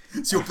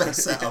 it's your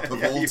best setup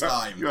of all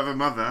time. You have a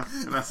mother,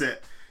 and that's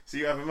it. So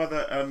you have a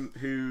mother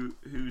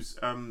whose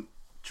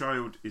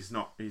child is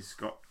not. He's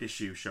got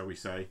issues, shall we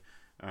say?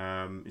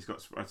 He's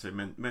got, I'd say,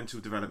 mental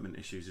development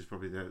issues is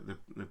probably the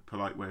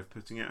polite way of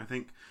putting it, I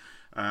think.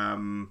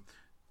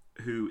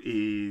 Who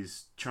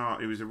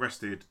was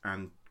arrested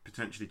and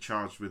potentially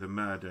charged with a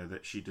murder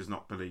that she does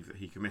not believe that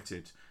he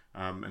committed,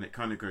 and it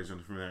kind of goes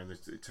on from there. And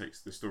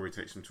the story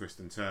takes some twists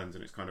and turns,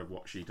 and it's kind of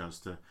what she does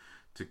to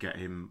get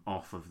him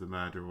off of the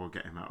murder or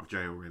get him out of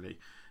jail, really.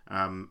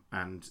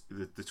 And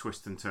the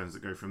twists and turns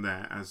that go from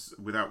there, as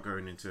without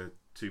going into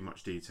too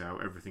much detail,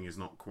 everything is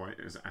not quite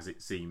as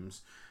it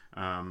seems,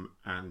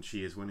 and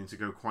she is willing to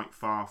go quite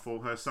far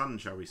for her son,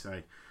 shall we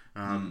say.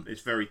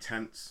 It's very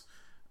tense.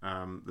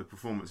 The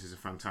performances are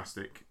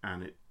fantastic,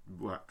 and it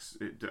works.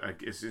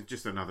 It's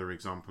just another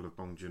example of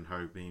Bong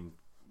Joon-ho being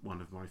one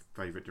of my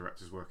favourite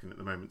directors working at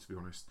the moment, to be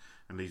honest,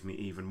 and leaves me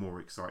even more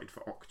excited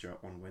for Okja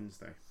on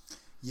Wednesday.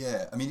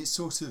 Yeah, I mean, it's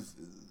sort of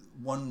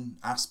one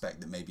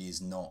aspect that maybe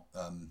is not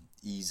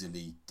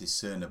easily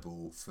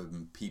discernible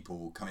from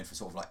people coming from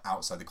sort of like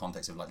outside the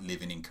context of like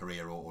living in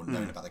Korea or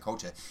knowing about the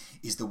culture,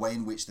 is the way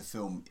in which the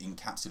film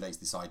encapsulates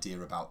this idea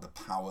about the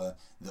power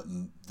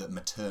that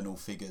maternal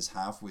figures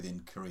have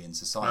within Korean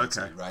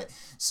society, right?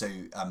 So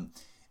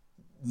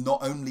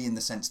not only in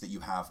the sense that you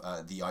have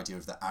the idea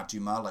of the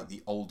ajuma, like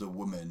the older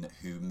woman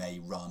who may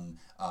run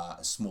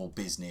a small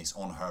business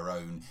on her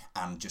own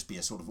and just be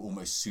a sort of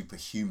almost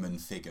superhuman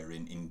figure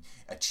in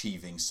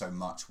achieving so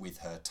much with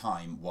her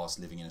time whilst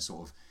living in a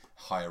sort of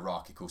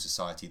hierarchical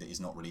society that is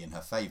not really in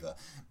her favour,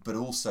 but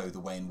also the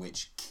way in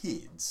which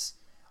kids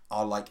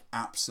are like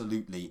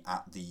absolutely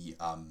at the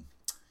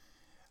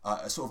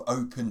sort of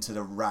open to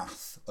the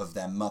wrath of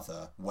their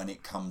mother when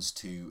it comes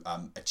to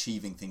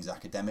achieving things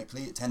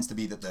academically. It tends to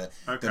be that the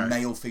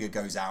male figure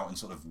goes out and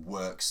sort of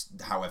works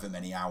however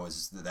many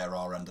hours that there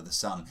are under the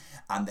sun,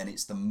 and then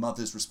it's the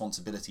mother's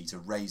responsibility to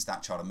raise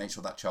that child and make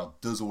sure that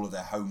child does all of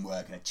their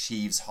homework and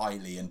achieves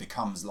highly and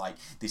becomes like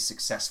this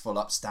successful,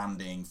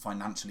 upstanding,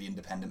 financially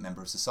independent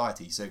member of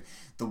society. So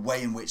the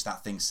way in which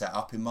that thing's set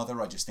up in Mother,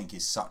 I just think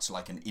is such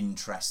like an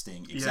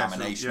interesting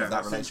examination of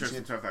that relationship. It's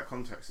interesting to have that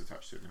context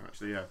attached to it now,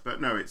 actually, yeah. But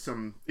no, it's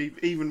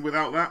even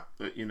without that,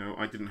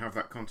 I didn't have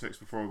that context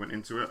before I went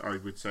into it, I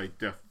would say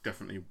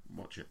definitely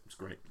watch it. It's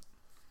great.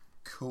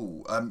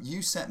 Cool.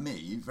 You sent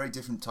me a very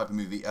different type of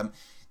movie.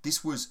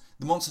 This was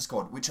The Monster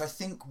Squad, which I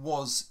think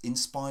was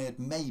inspired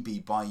maybe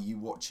by you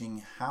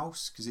watching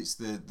House, because it's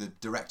the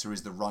director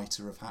is the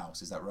writer of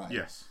House. Is that right?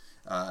 Yes.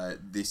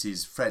 This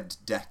is Fred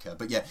Dekker.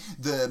 But yeah,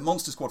 The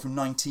Monster Squad from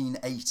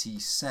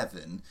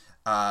 1987,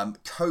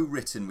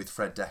 co-written with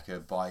Fred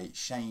Dekker by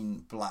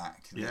Shane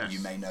Black, that you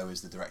may know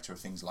as the director of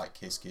things like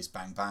Kiss Kiss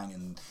Bang Bang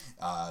and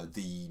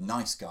The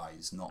Nice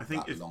Guys, not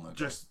that long ago.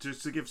 Just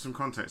to give some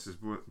context, as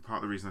part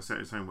of the reason I said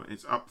it's homework,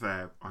 it's up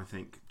there, I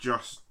think,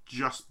 just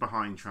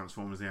behind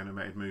Transformers the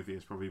Animated Movie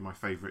is probably my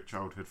favourite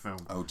childhood film.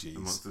 Oh jeez. The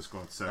Monster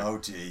Squad. So, oh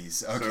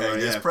jeez. Okay,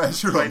 there's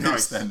pressure on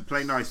this then.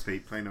 Play nice,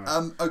 Pete. Play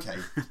nice. Okay,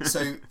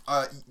 so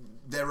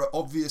there are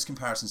obvious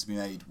comparisons to be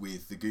made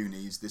with The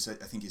Goonies. This I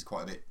think is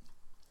quite a bit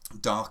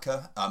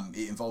darker.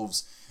 It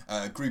involves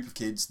a group of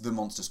kids, the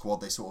Monster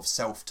Squad. They sort of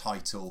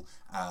self-title,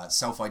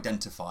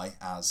 self-identify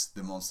as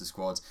the Monster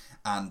Squad,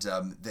 and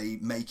they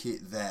make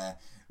it their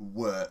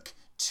work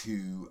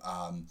to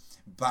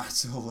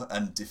battle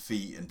and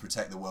defeat and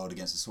protect the world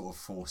against the sort of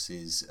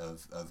forces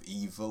of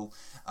evil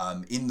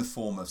in the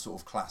form of sort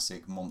of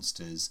classic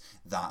monsters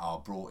that are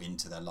brought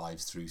into their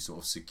lives through sort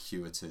of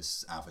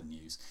circuitous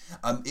avenues.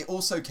 It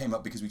also came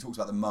up because we talked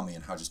about The Mummy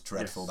and how just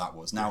dreadful that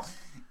was. Now,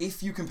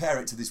 if you compare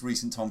it to this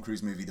recent Tom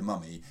Cruise movie, The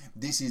Mummy,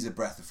 this is a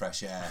breath of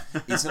fresh air.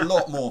 It's a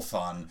lot more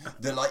fun.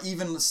 Like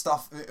even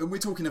stuff, and we're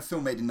talking a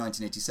film made in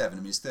 1987.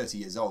 I mean, it's 30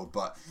 years old,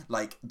 but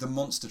like the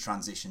monster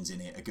transitions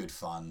in it are good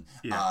fun.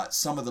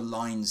 Some of the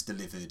lines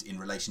delivered in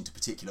relation to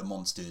particular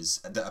monsters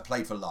that are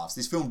played for laughs.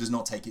 This film does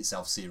not take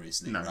itself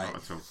seriously. No, right?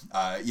 not at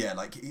all.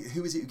 Like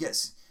who is it who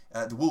gets?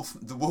 The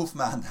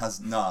Wolfman has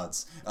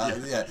nards.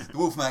 The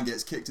Wolfman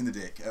gets kicked in the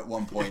dick at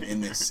one point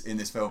in this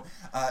film.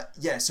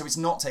 So it's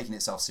not taking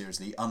itself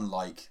seriously,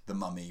 unlike The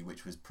Mummy,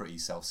 which was pretty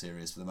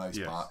self-serious for the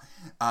most part.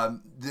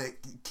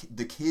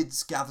 The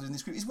kids gathered in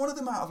this group. Is one of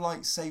them out of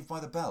like Saved by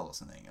the Bell or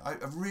something? I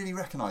really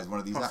recognise one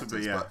of these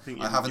actors, but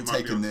I haven't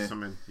taken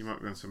the. You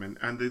might be on something.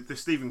 And the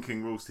Stephen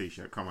King Rules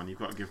T-shirt. Come on, you've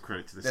got to give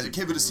credit to the. There's a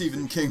kid with a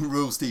Stephen King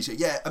Rules T-shirt.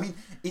 Yeah, I mean,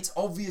 it's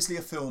obviously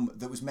a film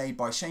that was made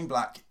by Shane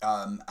Black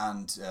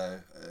and.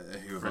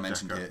 Who have I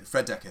mentioned here?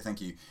 Fred Dekker, thank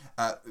you.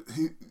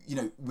 Who,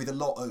 with a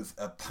lot of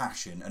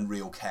passion and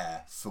real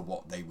care for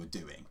what they were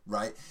doing,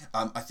 right?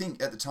 I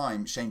think at the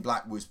time, Shane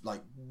Black was like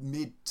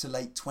mid to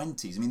late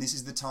 20s. I mean, this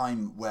is the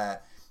time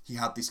where he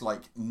had this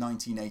like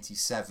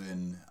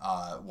 1987,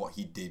 what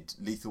he did,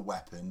 Lethal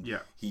Weapon. Yeah.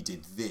 He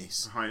did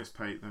this. The highest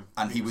paid.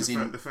 And he was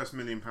in the first £1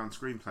 million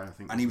screenplay, I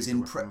think. And he was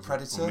in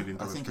Predator,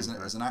 I think, as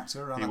an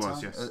actor around that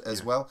time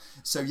as well.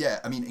 So yeah,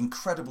 I mean,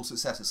 incredible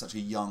success at such a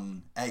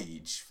young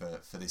age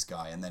for this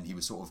guy. And then he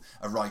was sort of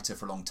a writer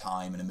for a long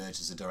time and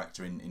emerged as a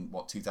director in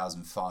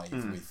 2005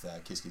 with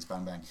Kiss Kiss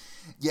Bang Bang.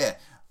 Yeah,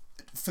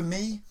 for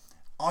me,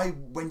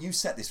 when you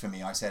set this for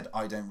me, I said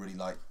I don't really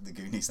like the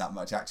Goonies that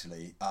much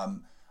actually.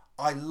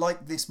 I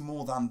like this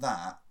more than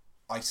that.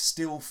 I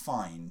still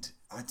find,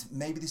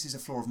 maybe this is a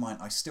flaw of mine,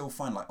 I still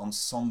find like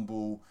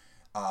ensemble,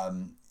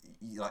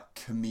 like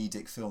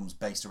comedic films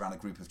based around a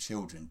group of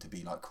children to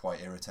be like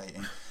quite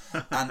irritating.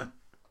 And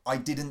I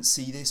didn't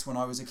see this when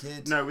I was a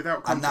kid. No,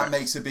 without context. And that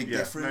makes a big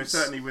difference.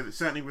 No,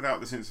 certainly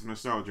without the sense of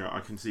nostalgia,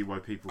 I can see why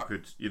people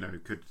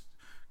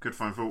could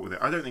find fault with it.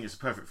 I don't think it's a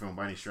perfect film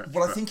by any stretch.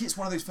 Well, I think it's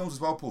one of those films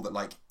as well, Paul, that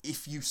like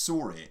if you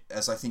saw it,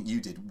 as I think you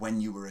did when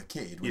you were a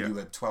kid, when you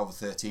were 12 or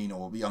 13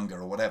 or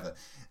younger or whatever,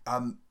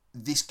 I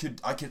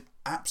could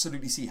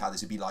absolutely see how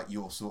this would be like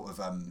your sort of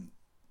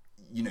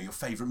your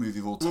favourite movie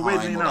of all time. Well,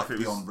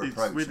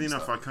 weirdly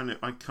enough, I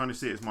kind of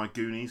see it as my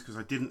Goonies because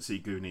I didn't see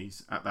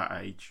Goonies at that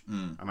age,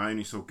 and I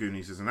only saw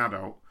Goonies as an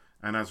adult,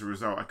 and as a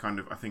result,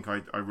 I think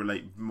I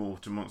relate more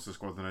to Monster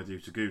Squad than I do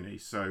to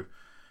Goonies. So.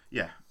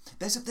 Yeah,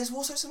 there's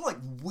also some like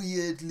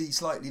weirdly,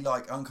 slightly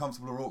like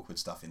uncomfortable or awkward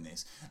stuff in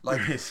this.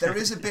 Like there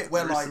is a bit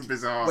where like some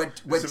bizarre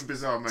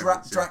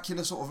moments,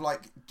 Dracula sort of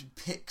like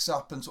picks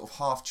up and sort of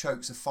half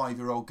chokes a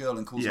 5-year-old girl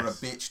and calls her a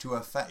bitch to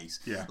her face.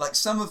 Yeah, like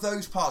some of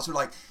those parts are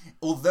like,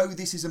 although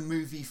this is a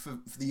movie for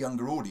the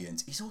younger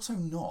audience, it's also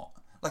not.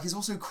 Like it's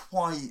also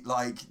quite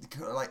like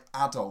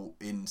adult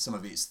in some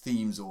of its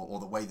themes or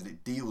the way that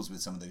it deals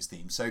with some of those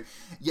themes. So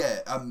yeah.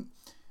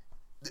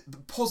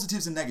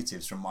 Positives and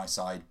negatives from my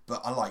side,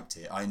 but I liked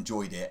it. I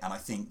enjoyed it, and I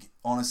think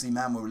honestly,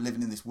 man, we're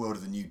living in this world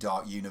of the new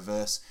Dark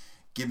Universe.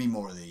 Give me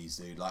more of these,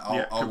 dude. Like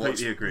I'll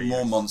watch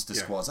more Monster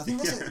Squads. I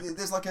think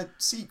there's like a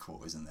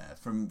sequel, isn't there,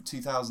 from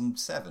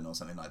 2007 or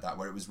something like that,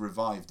 where it was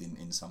revived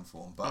in some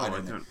form. But I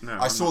don't know.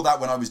 I saw that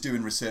when I was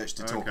doing research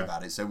to talk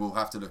about it, so we'll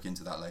have to look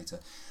into that later.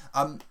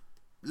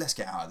 Let's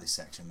get out of this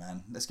section,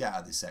 man. Let's get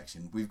out of this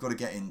section. We've got to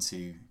get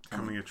into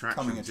coming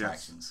attractions.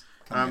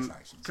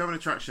 Yes. Coming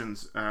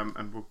attractions,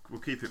 and we'll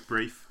keep it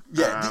brief.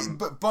 Yeah,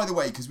 but by the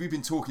way, because we've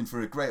been talking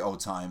for a great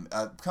old time,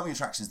 coming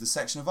attractions, the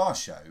section of our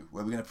show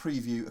where we're going to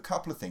preview a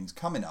couple of things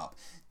coming up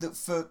that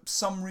for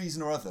some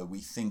reason or other we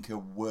think are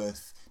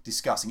worth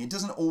discussing. It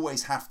doesn't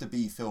always have to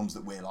be films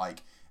that we're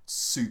like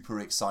super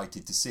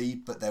excited to see,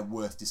 but they're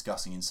worth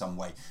discussing in some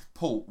way.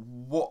 Paul,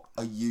 what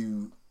are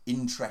you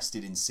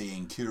interested in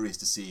seeing, curious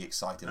to see,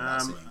 excited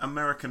about seeing?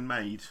 American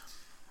Made.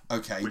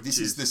 Okay, this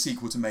is the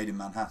sequel to Made in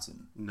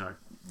Manhattan. No.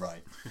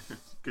 Right.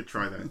 Good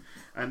try though.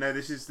 And no,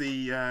 this is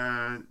the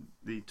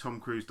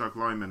Tom Cruise, Doug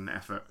Liman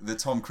effort. The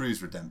Tom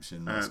Cruise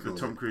redemption. The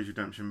Tom Cruise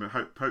redemption, but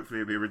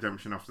hopefully it'll be a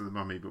redemption after The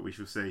Mummy, but we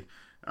shall see.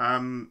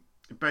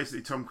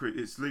 Basically, Tom Cruise,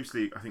 it's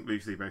loosely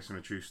based on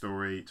a true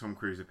story. Tom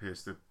Cruise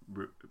appears to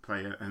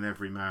play an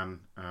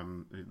everyman.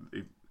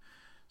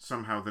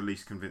 Somehow the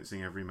least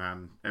convincing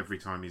everyman every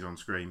time he's on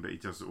screen, but he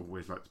does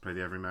always like to play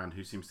the everyman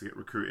who seems to get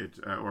recruited,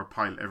 or a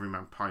pilot,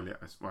 everyman pilot.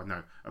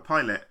 A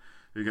pilot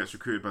who gets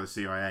recruited by the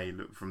CIA.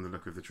 From the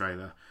look of the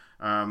trailer,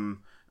 and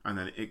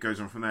then it goes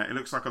on from there. It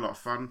looks like a lot of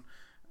fun.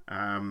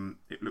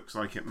 It looks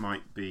like it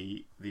might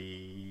be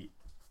the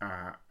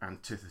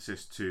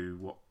antithesis to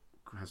what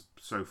has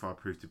so far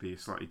proved to be a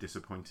slightly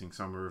disappointing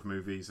summer of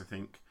movies. I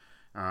think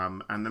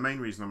And the main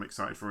reason I'm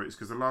excited for it is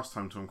because the last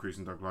time Tom Cruise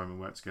and Doug Liman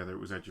worked together, it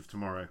was Edge of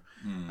Tomorrow,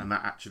 and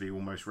that actually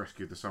almost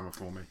rescued the summer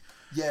for me.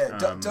 Yeah,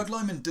 Doug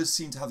Liman does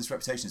seem to have this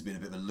reputation as being a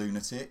bit of a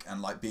lunatic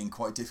and like being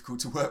quite difficult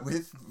to work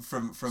with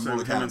from all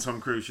accounts. Him and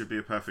Tom Cruise should be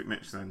a perfect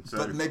mix then. So.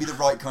 But maybe the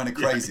right kind of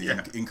crazy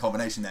in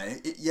combination there.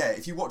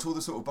 If you watch all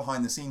the sort of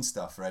behind the scenes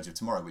stuff for Edge of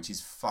Tomorrow, which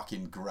is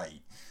fucking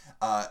great,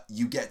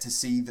 you get to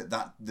see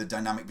that the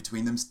dynamic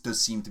between them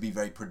does seem to be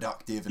very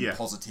productive and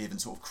positive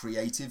and sort of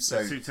creative.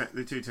 So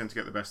the two tend to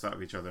get the best out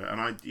of each other, and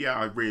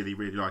I really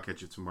really like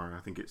Edge of Tomorrow. I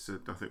think it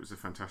was a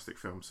fantastic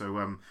film. So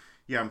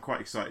I'm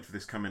quite excited for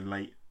this coming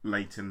late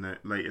in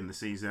the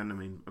season. I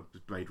mean,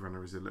 Blade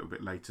Runner is a little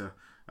bit later,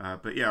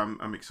 but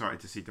I'm excited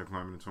to see Doug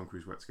Liman and Tom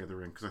Cruise work together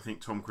because I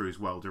think Tom Cruise,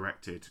 well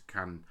directed,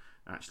 can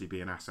actually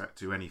be an asset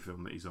to any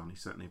film that he's on.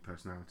 He's certainly a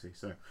personality.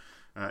 So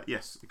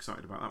yes,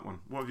 excited about that one.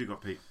 What have you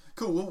got, Pete?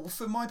 Cool. Well,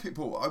 for my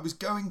people, I was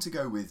going to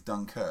go with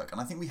Dunkirk,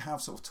 and I think we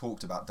have sort of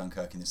talked about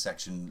Dunkirk in this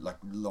section like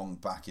long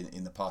back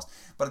in the past,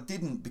 but I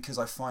didn't because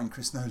I find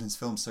Chris Nolan's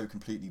film so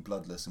completely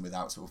bloodless and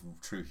without sort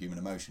of true human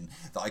emotion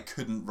that I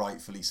couldn't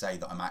rightfully say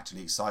that I'm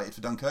actually excited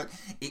for Dunkirk.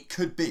 It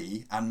could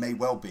be, and may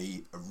well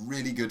be, a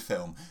really good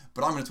film,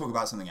 but I'm going to talk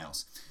about something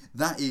else.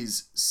 That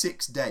is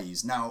 6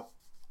 Days. Now,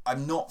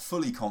 I'm not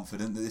fully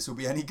confident that this will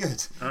be any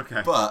good.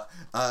 Okay. But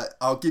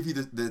I'll give you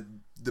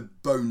the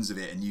bones of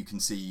it and you can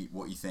see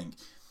what you think.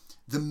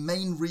 The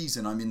main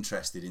reason I'm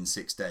interested in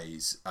 6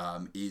 Days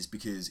is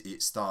because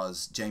it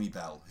stars Jamie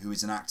Bell, who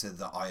is an actor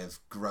that I have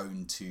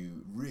grown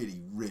to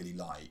really, really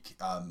like.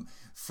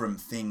 From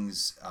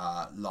things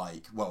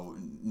like,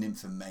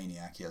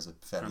 Nymphomaniac, he has a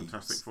fairly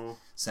Fantastic Four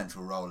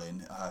central role in.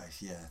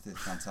 The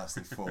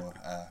Fantastic Four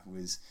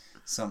was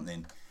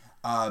something.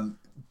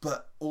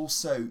 But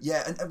also,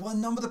 and a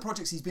number of the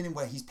projects he's been in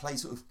where he's played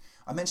sort of,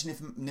 I mentioned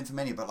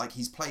Nymphomania, but like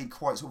he's played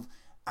quite sort of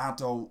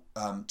adult,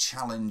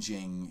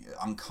 challenging,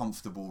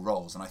 uncomfortable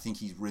roles, and I think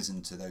he's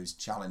risen to those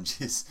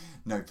challenges,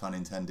 no pun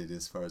intended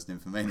as far as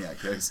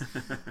Nymphomaniac goes.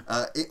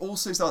 It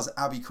also stars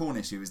Abby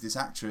Cornish, who is this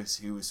actress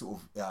who was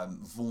sort of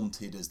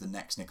vaunted as the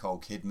next Nicole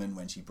Kidman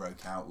when she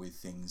broke out with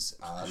things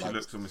she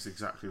looks almost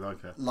exactly like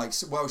her.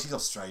 She's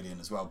Australian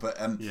as well, but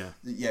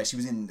she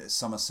was in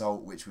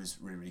Somersault, which was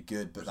really, really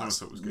good, but that's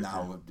good,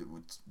 now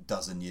a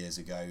dozen years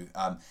ago,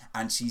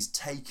 and she's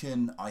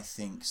taken, I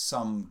think,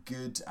 some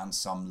good and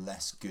some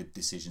less good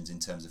decisions in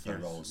terms of her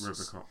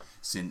roles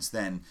since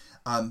then,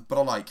 but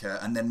I like her.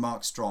 And then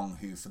Mark Strong,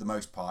 who for the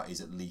most part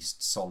is at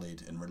least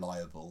solid and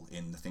reliable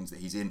in the things that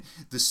he's in.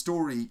 The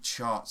story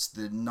charts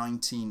the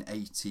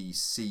 1980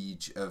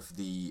 siege of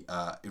the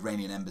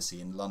Iranian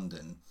embassy in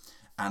London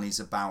and is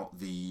about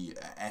the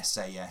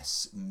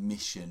SAS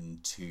mission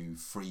to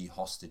free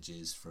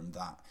hostages from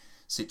that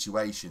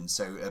situation.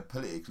 So a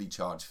politically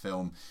charged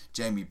film.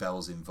 Jamie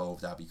Bell's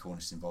involved, Abby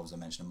Cornish is involved, as I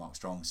mentioned, and Mark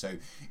Strong. So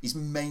it's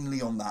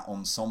mainly on that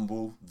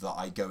ensemble that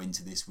I go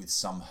into this with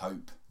some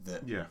hope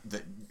that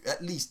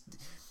at least,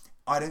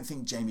 I don't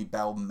think Jamie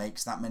Bell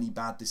makes that many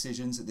bad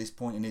decisions at this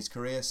point in his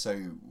career,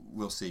 so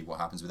we'll see what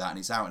happens with that. And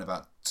it's out in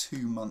about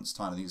 2 months'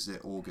 time. I think it's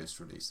August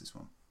release, this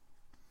one.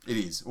 It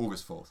is,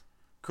 August 4th.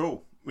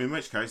 Cool. In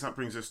which case, that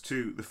brings us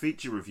to the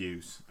feature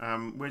reviews.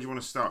 Where do you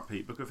want to start,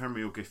 Pete? Book of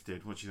Henry or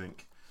Gifted? What do you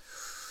think?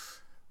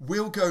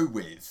 We'll go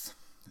with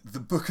The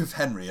Book of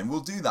Henry, and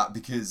we'll do that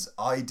because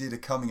I did a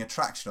coming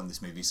attraction on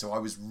this movie, so I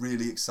was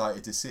really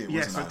excited to see it.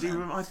 Yes,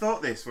 I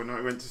thought this when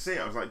I went to see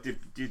it. I was like, did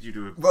you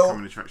do a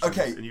coming attraction?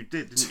 Okay, and you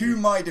did, didn't you? To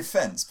my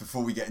defence,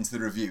 before we get into the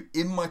review,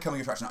 in my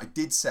coming attraction, I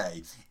did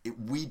say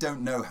we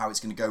don't know how it's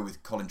going to go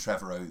with Colin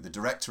Trevorrow, the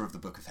director of The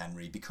Book of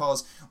Henry,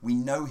 because we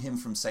know him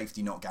from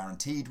Safety Not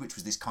Guaranteed, which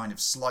was this kind of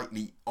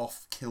slightly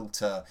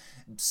off-kilter,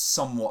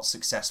 somewhat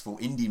successful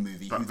indie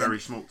movie. But very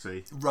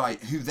schmaltzy. Right,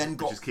 who then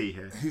got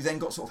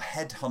sort of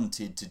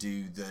headhunted to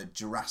do the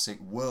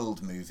Jurassic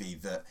World movie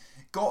that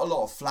got a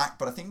lot of flack,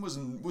 but I think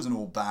wasn't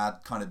all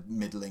bad, kind of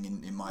middling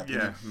in my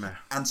opinion. Yeah, meh.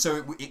 And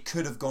so it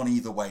could have gone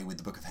either way with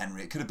The Book of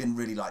Henry. It could have been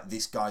really like,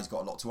 this guy's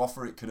got a lot to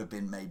offer. It could have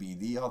been maybe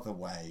the other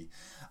way.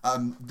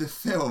 The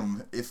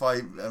film, if I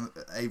am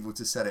able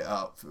to set it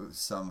up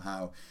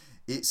somehow,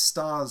 it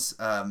stars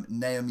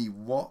Naomi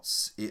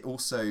Watts. It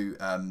also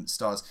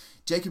stars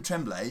Jacob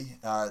Tremblay,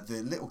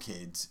 the little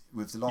kid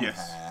with the long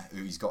hair,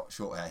 who he's got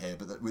short hair here,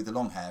 but with the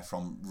long hair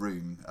from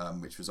Room,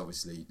 which was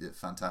obviously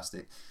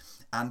fantastic.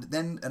 And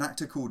then an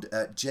actor called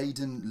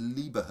Jaden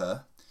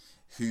Lieberher,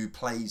 who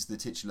plays the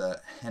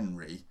titular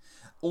Henry.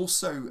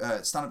 Also,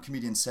 stand-up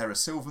comedian Sarah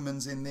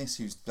Silverman's in this,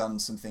 who's done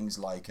some things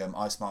like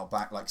I Smile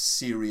Back, like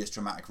serious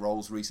dramatic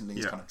roles recently.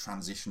 Is kind of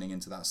transitioning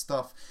into that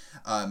stuff.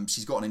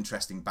 She's got an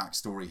interesting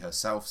backstory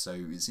herself, so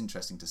it's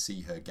interesting to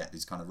see her get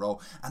this kind of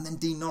role. And then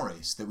Dean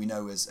Norris, that we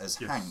know as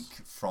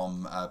Hank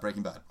from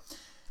Breaking Bad.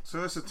 So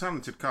there's a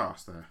talented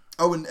cast there.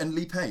 Oh, and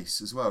Lee Pace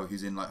as well,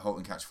 who's in like *Halt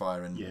and Catch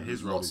Fire*, and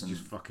his role is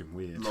just fucking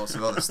weird. Lots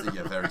of other stuff,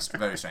 very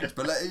very strange.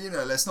 But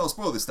let's not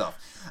spoil this stuff.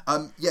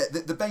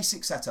 The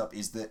basic setup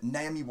is that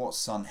Naomi Watts'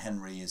 son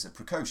Henry is a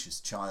precocious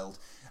child.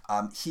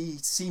 He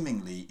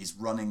seemingly is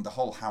running the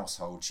whole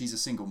household. She's a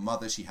single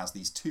mother. She has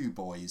these 2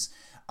 boys.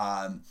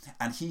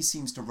 And he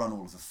seems to run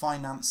all of the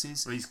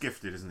finances. Well, he's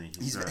gifted, isn't he?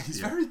 He's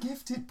very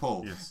gifted,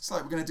 Paul. Yes. It's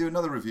like we're going to do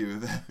another review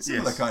of a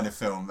similar kind of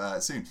film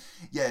soon.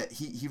 Yeah,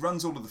 he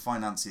runs all of the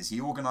finances.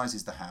 He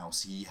organises the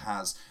house. He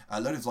has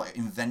a load of like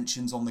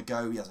inventions on the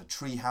go. He has a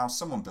tree house.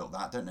 Someone built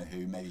that. Don't know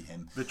who. Maybe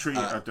him. The tree.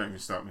 Don't even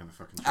start me on the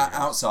fucking tree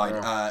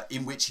outside,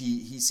 in which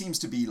he seems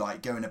to be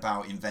like going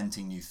about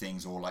inventing new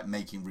things or like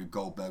making Rube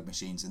Goldberg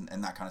machines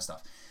and that kind of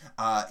stuff.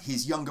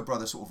 His younger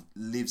brother sort of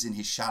lives in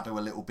his shadow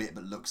a little bit,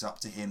 but looks up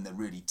to him. They're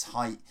really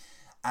tight.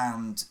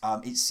 And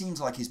it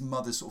seems like his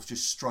mother's sort of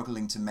just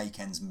struggling to make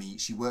ends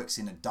meet. She works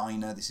in a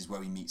diner. This is where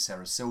we meet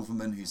Sarah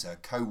Silverman, who's her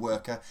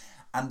co-worker.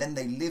 And then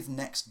they live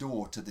next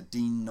door to the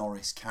Dean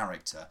Norris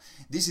character.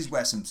 This is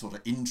where some sort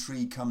of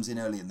intrigue comes in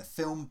early in the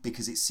film,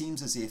 because it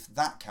seems as if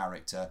that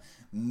character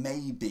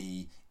may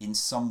be in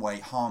some way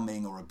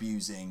harming or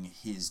abusing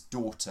his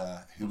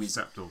daughter, who is...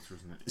 Stepdaughter,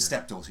 isn't it? Yeah.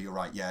 Stepdaughter, you're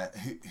right, yeah.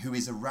 Who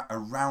is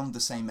around the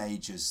same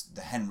age as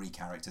the Henry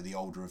character, the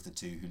older of the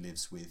two, who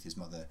lives with his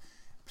mother,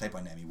 played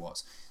by Naomi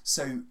Watts.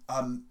 So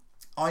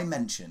I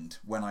mentioned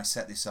when I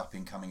set this up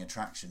in Coming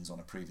Attractions on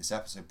a previous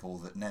episode, Paul,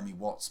 that Naomi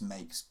Watts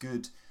makes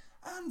good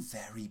and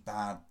very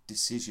bad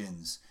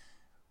decisions.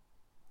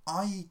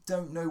 I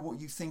don't know what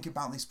you think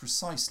about this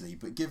precisely,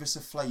 but give us a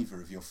flavour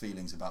of your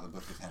feelings about the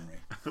Book of Henry.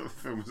 I thought the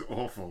film was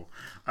awful.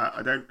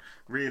 I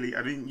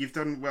mean, you've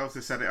done well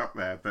to set it up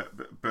there, but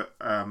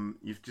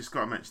you've just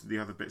got to mention the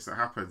other bits that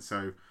happen.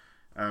 So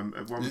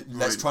at one point,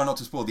 let's try not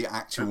to spoil the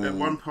actual. At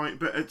one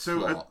point,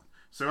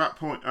 so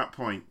at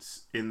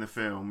points in the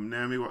film,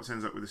 Naomi Watts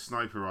ends up with a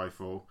sniper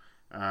rifle.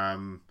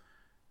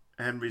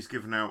 Henry's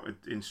given out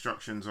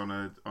instructions on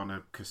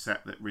a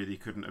cassette that really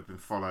couldn't have been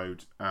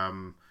followed.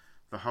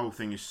 The whole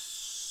thing is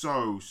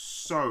so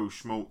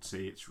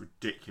schmaltzy. It's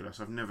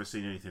ridiculous. I've never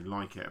seen anything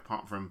like it.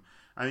 Apart from,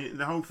 I mean,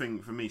 the whole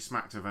thing for me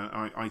smacked of an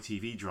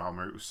ITV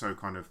drama. It was so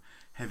kind of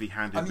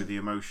heavy-handed with the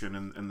emotion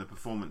and the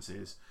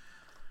performances.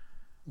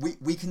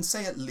 We can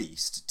say at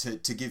least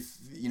to give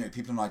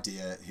people an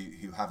idea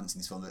who haven't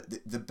seen this film,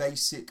 that the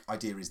basic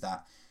idea is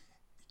that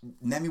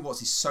Naomi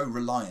Watts is so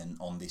reliant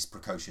on this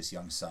precocious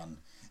young son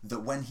that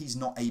when he's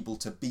not able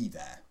to be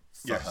there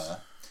for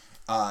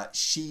her,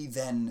 she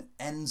then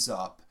ends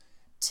up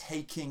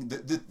taking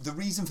the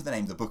reason for the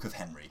name The Book of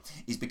Henry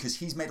is because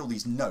he's made all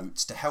these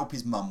notes to help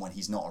his mum when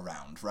he's not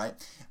around, right?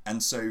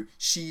 And so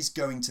she's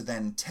going to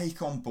then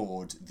take on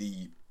board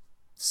the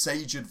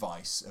sage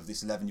advice of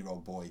this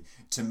 11-year-old boy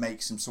to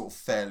make some sort of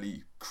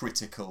fairly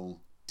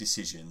critical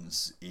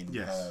decisions in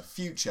her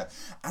future.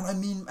 And I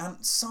mean, man,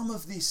 some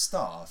of this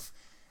stuff,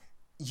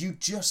 you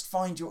just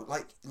find your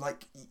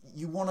like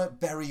you want to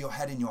bury your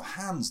head in your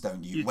hands,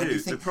 don't you? You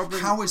think,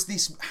 how has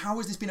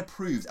this been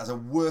approved as a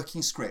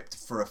working script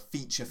for a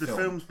feature film? The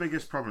film's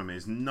biggest problem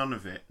is none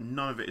of it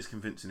is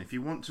convincing. If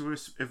you want to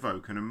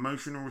evoke an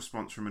emotional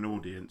response from an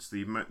audience,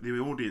 the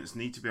audience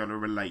need to be able to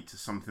relate to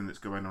something that's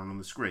going on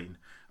the screen.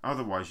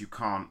 Otherwise, you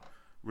can't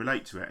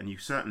relate to it, and you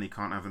certainly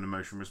can't have an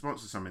emotional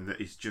response to something that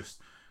is just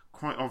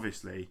quite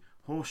obviously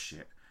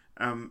horseshit.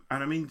 And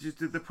I mean,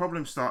 the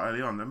problems start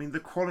early on. I mean, the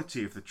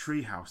quality of the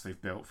treehouse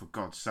they've built, for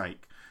God's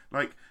sake.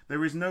 Like,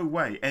 there is no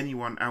way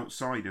anyone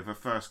outside of a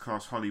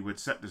first-class Hollywood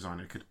set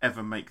designer could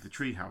ever make the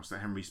treehouse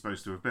that Henry's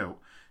supposed to have built,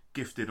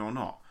 gifted or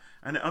not.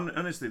 And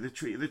honestly, the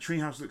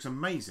treehouse looks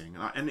amazing.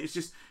 And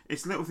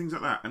it's little things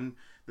like that. And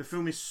the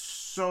film is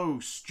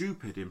so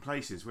stupid in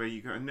places where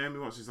you go, and Naomi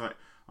Watts is like,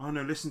 oh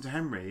no, listen to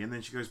Henry. And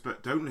then she goes,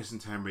 but don't listen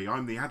to Henry.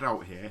 I'm the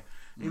adult here.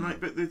 And you're like,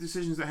 but the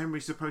decisions that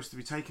Henry's supposed to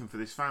be taking for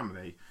this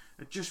family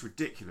are just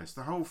ridiculous.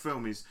 The whole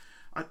film is,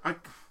 I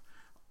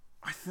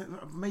think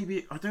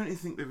maybe I don't even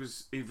think there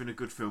was even a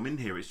good film in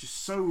here. It's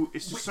just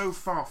so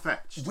far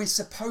fetched. We're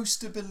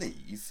supposed to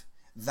believe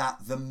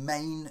that the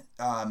main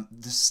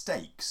the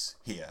stakes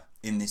here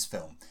in this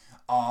film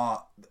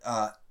are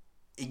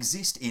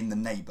exist in the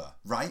neighbour,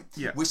 right?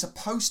 Yeah. We're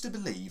supposed to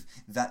believe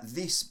that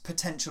this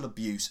potential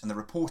abuse and the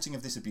reporting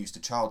of this abuse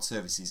to child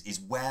services is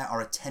where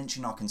our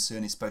attention, our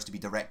concern is supposed to be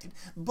directed.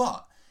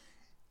 But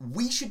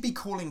we should be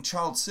calling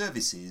child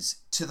services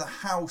to the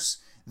house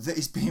that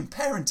is being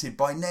parented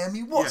by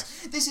Naomi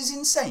Watts. Yeah. This is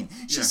insane.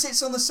 She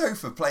sits on the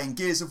sofa playing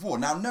Gears of War.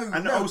 Now,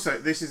 also,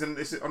 this is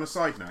on a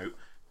side note.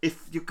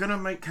 If you're going to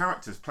make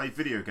characters play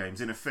video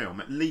games in a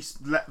film, at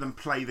least let them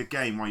play the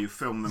game while you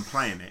film them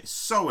playing it. It's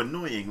so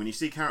annoying when you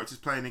see characters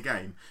playing a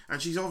game, and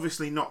she's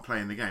obviously not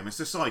playing the game. It's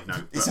a side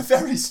note. It's a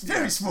very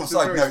small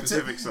side note.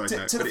 Specific side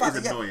note, but it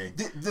is annoying.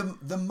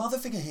 The mother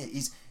figure here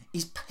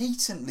is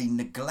patently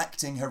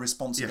neglecting her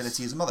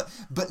responsibility as a mother.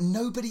 But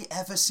nobody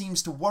ever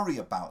seems to worry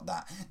about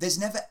that. There's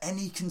never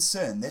any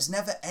concern. There's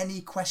never any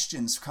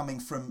questions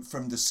coming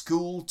from the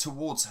school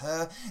towards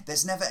her.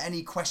 There's never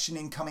any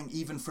questioning coming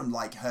even from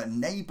like her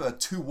neighbour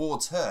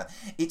towards her.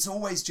 It's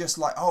always just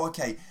like, oh,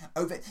 okay.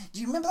 Do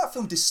you remember that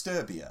film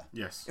Disturbia?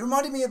 Yes. It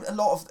reminded me a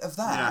lot of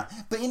that.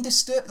 Yeah. But in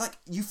Disturbia, like,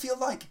 you feel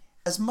like,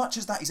 as much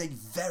as that is a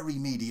very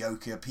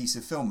mediocre piece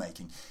of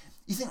filmmaking,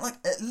 you think, like,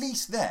 at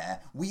least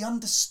there, we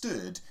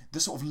understood the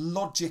sort of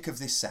logic of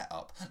this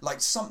setup.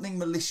 Like, something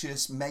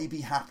malicious may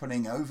be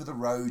happening over the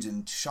road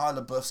and Shia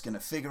LaBeouf's going to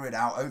figure it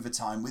out over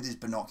time with his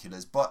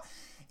binoculars. But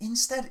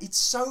instead, it's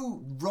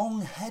so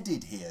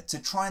wrong-headed here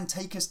to try and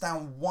take us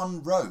down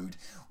one road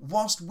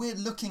whilst we're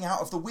looking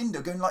out of the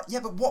window going like, yeah,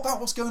 but what about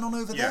what's going on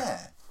over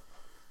there?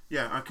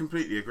 Yeah, I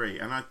completely agree,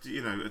 and a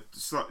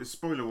slight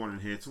spoiler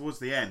warning here. Towards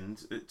the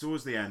end,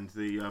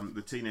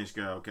 the teenage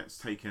girl gets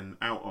taken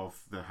out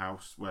of the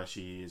house where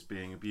she is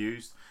being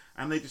abused,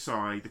 and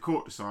the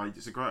court decides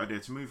it's a great idea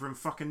to move her in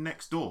fucking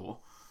next door.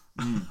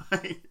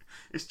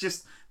 It's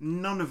just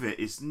none of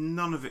it's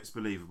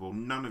believable,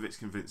 none of it's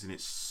convincing.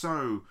 It's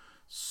so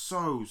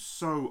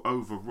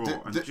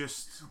overwrought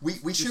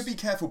we should be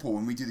careful, Paul,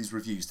 when we do these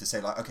reviews to say,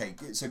 like, okay,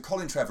 so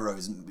Colin Trevorrow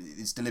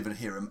is delivered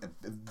here a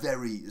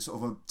very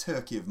sort of a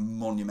turkey of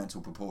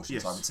monumental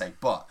proportions, I would say,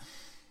 but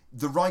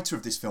the writer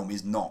of this film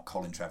is not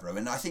Colin Trevorrow,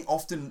 and I think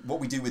often what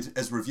we do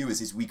as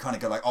reviewers is we kind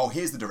of go like, oh,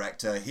 here's the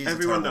director, here's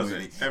everyone a terrible does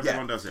movie.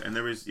 Everyone does it, and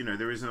there is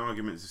an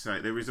argument to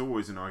say. There is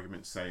always an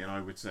argument to say, and I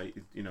would say,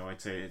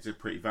 I'd say it's a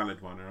pretty valid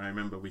one. And I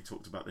remember we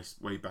talked about this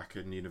way back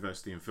in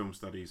university and film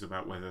studies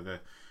about whether the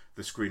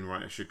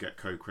screenwriter should get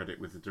co-credit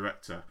with the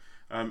director.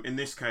 In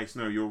this case,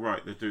 no, you're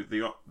right.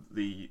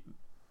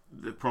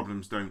 The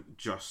problems don't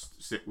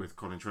just sit with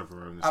Colin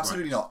Trevorrow.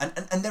 Absolutely not.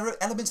 And there are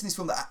elements in this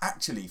film that are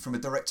actually, from a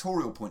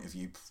directorial point of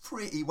view,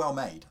 pretty well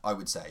made, I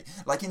would say.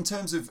 Like, in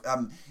terms of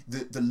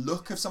the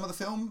look of some of the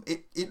film,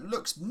 it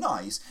looks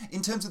nice.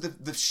 In terms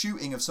of the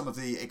shooting of some of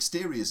the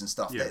exteriors and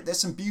stuff, there's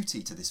some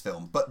beauty to this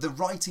film. But the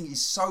writing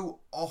is so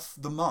off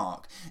the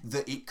mark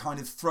that it kind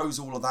of throws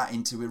all of that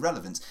into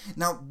irrelevance.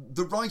 Now,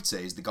 the writer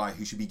is the guy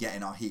who should be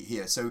getting our heat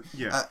here. So,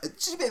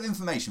 just a bit of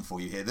information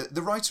for you here.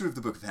 The writer of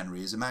the Book of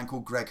Henry is a man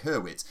called Greg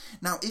Hurwitz.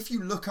 Now, if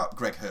you look up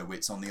Greg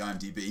Hurwitz on the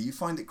IMDb, you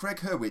find that Greg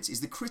Hurwitz is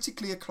the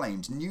critically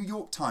acclaimed New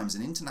York Times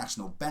and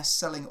international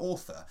best-selling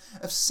author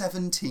of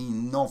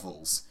 17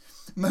 novels.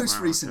 Most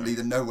recently,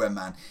 The Nowhere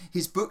Man.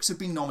 His books have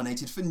been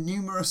nominated for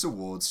numerous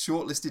awards,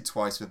 shortlisted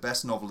twice for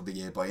Best Novel of the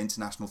Year by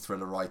International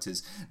Thriller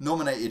Writers,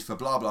 nominated for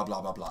blah, blah,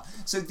 blah, blah, blah.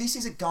 So this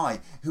is a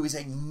guy who is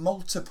a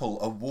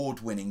multiple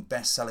award-winning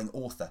best-selling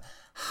author.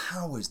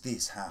 How has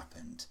this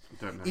happened?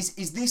 I don't know.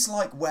 Is this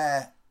like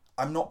where...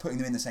 I'm not putting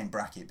them in the same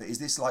bracket, but is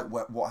this like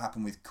what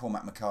happened with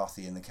Cormac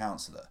McCarthy and The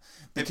Counsellor?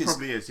 Because it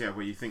probably is, yeah.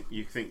 Where you think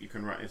you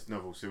can write his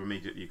novel, so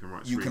immediately you can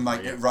write. You can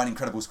write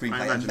incredible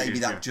screenplay, and maybe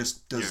that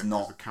just does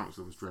not. The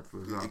Counsellor was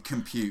dreadful as well.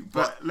 Compute,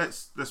 but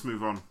let's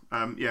move on.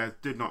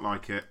 Did not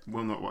like it.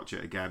 Will not watch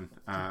it again.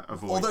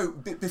 Avoid. Although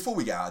before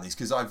we get out of this,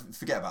 because I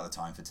forget about the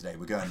time for today,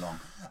 we're going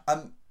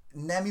long.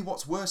 Naomi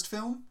Watts' worst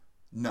film?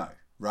 No,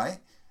 right?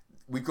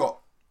 We've got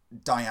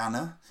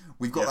Diana.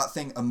 We've got that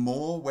thing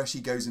Amour where she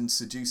goes and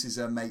seduces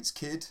her mate's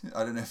kid.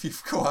 I don't know if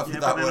you've caught up with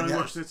that one yet. I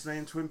watched it today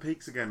in Twin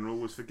Peaks again and all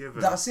was forgiven.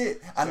 That's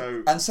it.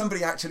 And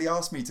somebody actually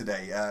asked me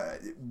today,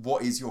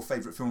 what is your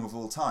favourite film of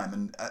all time?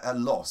 And a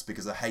loss,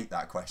 because I hate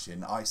that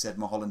question, I said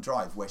Mulholland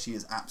Drive, where she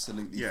is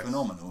absolutely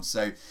phenomenal.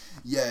 So,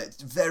 yeah,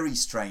 very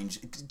strange.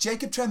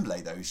 Jacob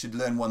Tremblay, though, should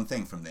learn one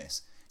thing from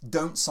this.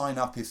 Don't sign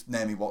up if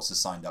Naomi Watts has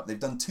signed up. They've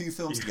done 2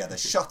 films together.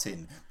 Shut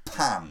In,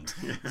 panned.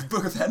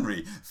 Book of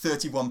Henry,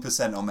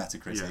 31% on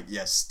Metacritic.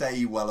 Yeah,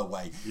 stay well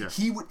away. Yeah.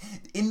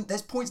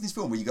 There's points in this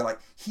film where you go like,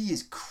 he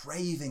is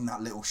craving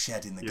that little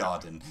shed in the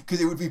garden, because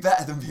it would be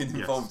better than being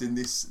involved in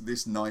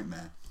this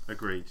nightmare.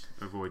 Agreed.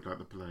 Avoid like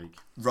the plague.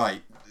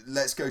 Right.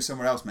 Let's go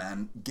somewhere else,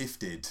 man.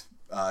 Gifted.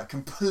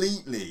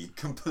 Completely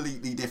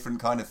different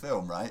kind of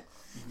film, right?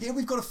 Here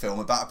we've got a film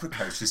about a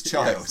precocious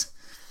child. Yes.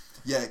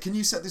 Yeah, can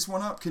you set this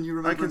one up? Can you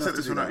remember? I can set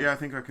this one up. Yeah, I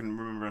think I can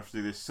remember enough to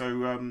do this.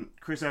 So,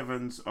 Chris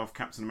Evans of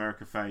Captain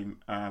America fame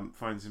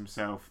finds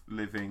himself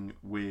living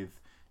with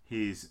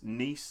his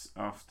niece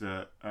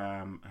after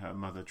her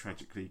mother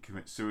tragically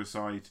commits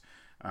suicide.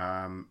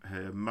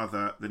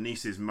 The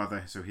niece's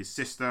mother, so his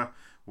sister,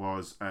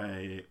 was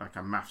a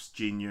maths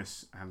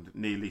genius and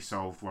nearly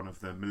solved one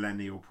of the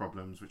millennial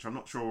problems, which I'm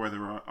not sure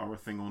whether are a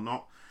thing or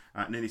not.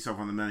 Nearly solved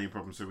one of the millennial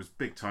problems, so it was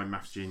big time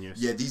maths genius.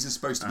 Yeah, these are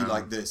supposed to be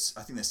like this.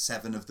 I think there's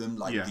 7 of them,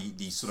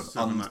 these sort of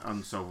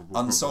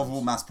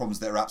unsolvable maths problems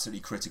that are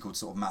absolutely critical to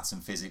sort of maths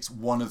and physics.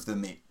 One of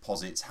them, it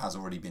posits, has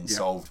already been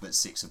solved, but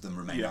 6 of them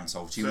remain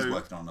unsolved. She was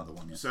working on another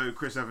one. Yeah. So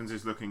Chris Evans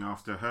is looking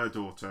after her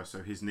daughter,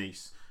 so his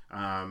niece,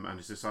 and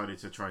has decided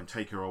to try and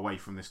take her away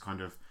from this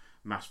kind of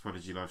maths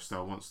prodigy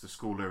lifestyle, wants to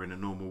school her in a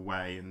normal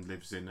way, and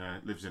lives in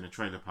a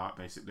trailer park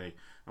basically,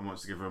 and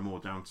wants to give her a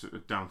more down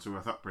to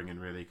earth upbringing,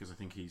 really, because I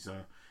think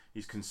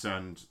he's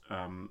concerned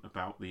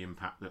about the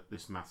impact that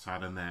this maths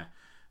had and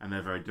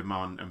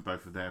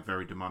both of their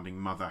very demanding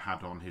mother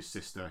had on his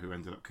sister, who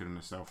ended up killing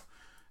herself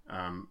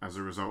as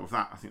a result of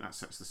that. I think that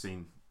sets the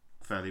scene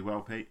fairly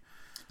well, Pete.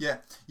 Yeah,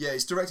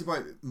 it's directed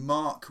by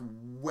Mark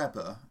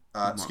Webber.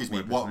 You're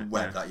absolutely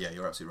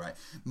right.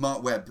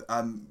 Mark Webb.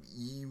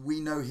 We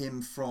know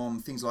him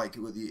from things like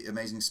The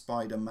Amazing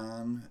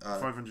Spider-Man,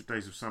 500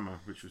 Days of Summer,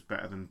 which was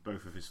better than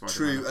both of his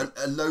Spider-Man. True,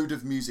 a load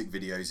of music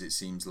videos, it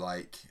seems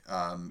like,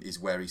 is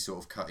where he sort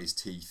of cut his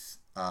teeth.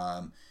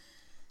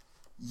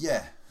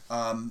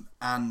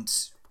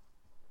 And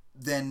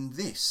then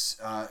this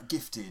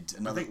Gifted.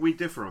 I think we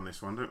differ on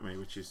this one, don't we?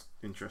 Which is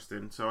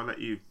interesting. So I'll let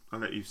you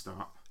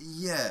start.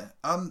 Yeah.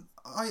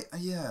 I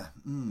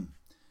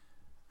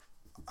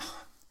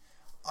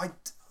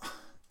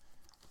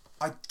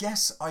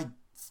guess I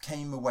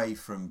came away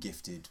from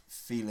Gifted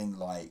feeling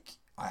like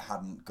I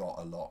hadn't got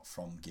a lot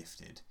from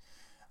Gifted.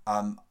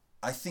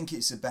 I think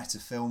it's a better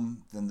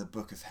film than The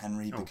Book of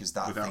Henry because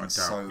that thing's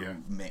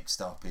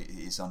mixed up. It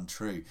is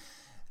untrue.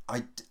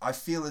 I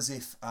feel as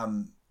if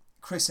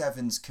Chris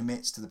Evans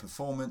commits to the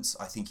performance.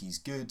 I think he's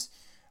good,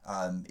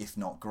 if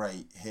not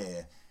great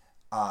here.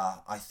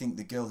 I think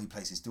the girl who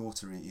plays his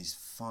daughter is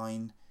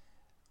fine.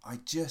 I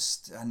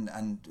just and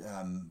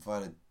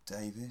Viola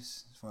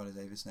Davis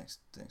next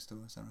door.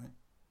 Is that right?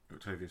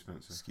 Octavia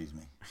Spencer. Excuse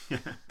me.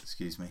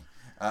 Excuse me.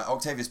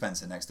 Octavia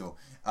Spencer next door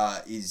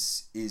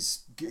is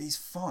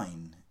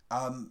fine.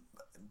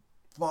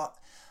 But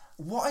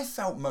what I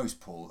felt most,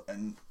 Paul,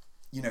 and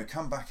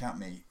come back at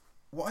me.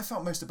 What I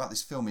felt most about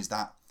this film is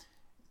that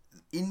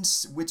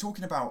we're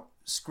talking about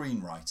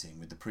screenwriting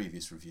with the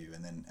previous review,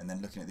 and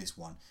then looking at this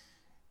one.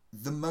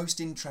 The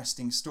most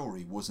interesting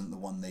story wasn't the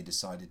one they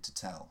decided to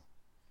tell.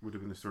 Would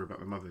have been the story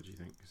about the mother, do you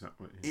think? Is that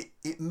what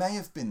it may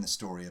have been the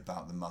story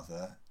about the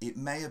mother. It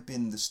may have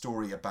been the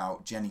story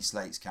about Jenny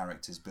Slate's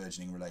character's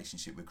burgeoning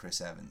relationship with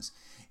Chris Evans.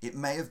 It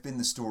may have been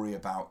the story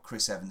about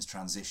Chris Evans'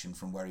 transition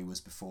from where he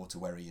was before to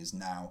where he is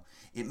now.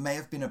 It may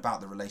have been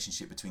about the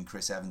relationship between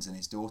Chris Evans and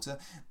his daughter,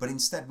 but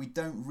instead we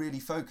don't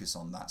really focus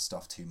on that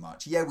stuff too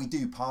much. Yeah, we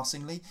do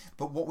passingly,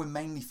 but what we're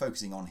mainly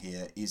focusing on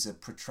here is a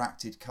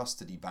protracted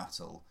custody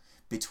battle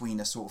between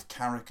a sort of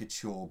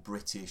caricature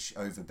British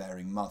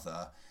overbearing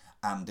mother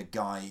and a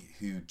guy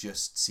who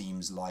just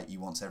seems like he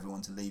wants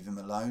everyone to leave him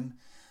alone.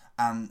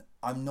 And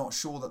I'm not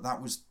sure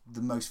that was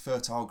the most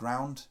fertile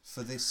ground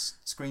for this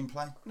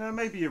screenplay. No,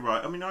 maybe you're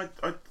right. I mean, I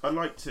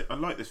liked it. I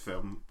liked this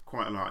film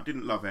quite a lot. I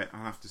didn't love it, I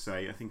have to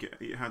say. I think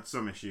it had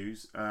some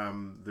issues.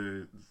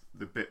 The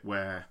bit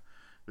where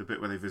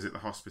they visit the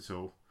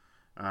hospital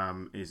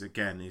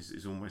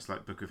is almost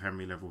like Book of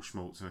Henry level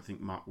schmaltz, and I think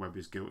Mark Webb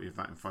is guilty of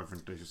that in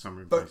 500 Days of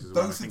Summer in Place as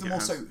well.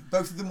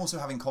 Both of them also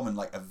have in common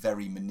like a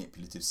very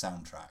manipulative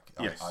soundtrack.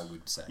 Yes. I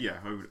would say. Yeah,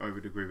 I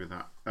would agree with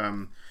that.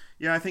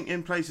 I think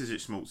in places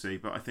it's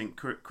schmaltzy, but I think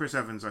Chris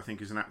Evans, I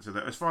think, is an actor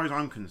that, as far as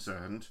I'm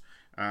concerned,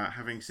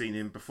 having seen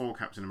him before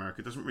Captain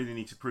America, doesn't really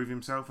need to prove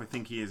himself. I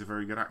think he is a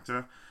very good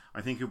actor.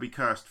 I think he'll be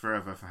cursed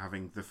forever for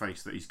having the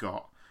face that he's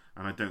got,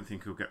 and I don't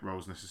think he'll get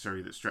roles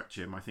necessarily that stretch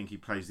him. I think he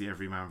plays the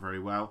everyman very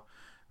well.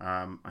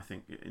 I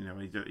think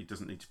he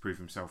doesn't need to prove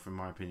himself, in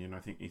my opinion. I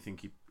think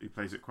he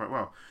plays it quite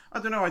well. I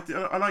don't know.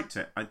 I liked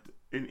it.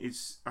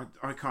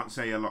 I can't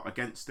say a lot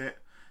against it,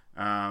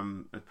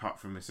 apart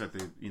from they said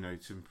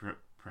some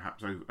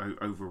perhaps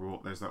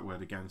overwrought. There's that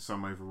word again.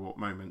 Some overwrought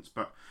moments,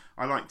 but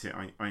I liked it.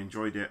 I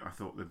enjoyed it. I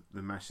thought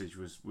the message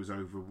was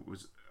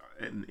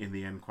in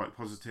the end quite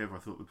positive. I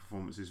thought the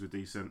performances were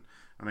decent,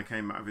 and I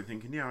came out of it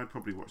thinking, I'd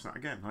probably watch that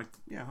again. I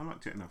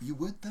liked it enough. You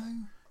would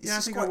though? I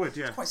think I would.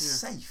 Yeah, it's quite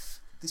safe.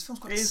 This film's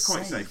quite safe. It is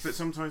quite safe, but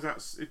sometimes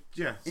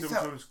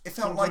it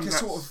felt like a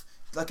sort of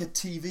like a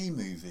TV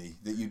movie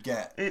that you'd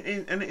get.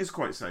 And it is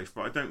quite safe,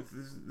 but I don't.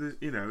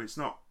 It's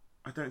not.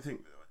 I don't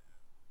think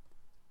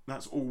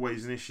that's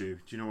always an issue.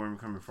 Do you know where I'm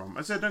coming from?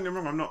 I said, don't get me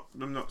wrong.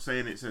 I'm not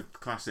saying it's a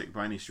classic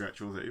by any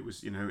stretch, or that it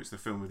was it's the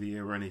film of the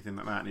year or anything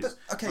like that. And it's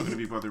not going to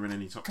be bothering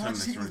any top 10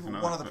 list or anything like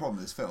that. One other problem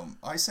with this film,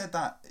 I said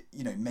that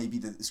maybe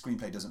the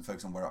screenplay doesn't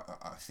focus on where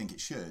I think it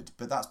should,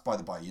 but that's by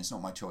the by. It's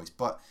not my choice,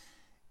 but.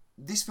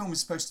 This film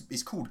is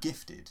it's called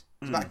Gifted.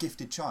 It's about a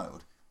gifted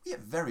child. We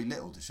get very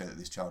little to show that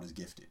this child is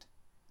gifted.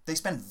 They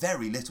spend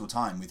very little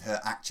time with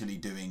her actually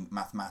doing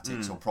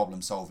mathematics or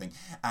problem solving.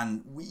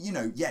 And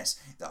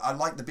yes, I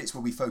like the bits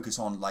where we focus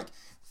on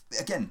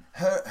again,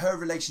 her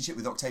relationship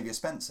with Octavia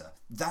Spencer.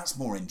 That's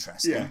more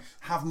interesting. Yeah.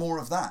 Have more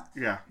of that.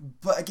 Yeah.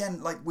 But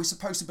again, we're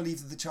supposed to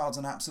believe that the child's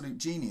an absolute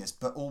genius,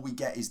 but all we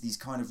get is these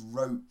kind of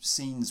rote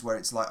scenes where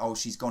it's like, oh,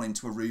 she's gone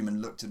into a room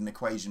and looked at an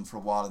equation for a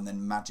while and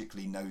then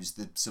magically knows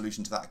the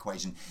solution to that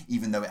equation,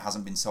 even though it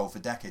hasn't been solved for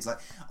decades.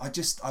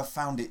 I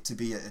found it to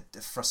be a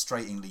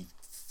frustratingly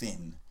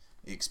thin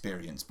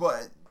experience.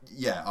 But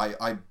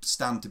I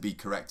stand to be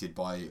corrected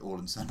by all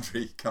and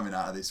sundry coming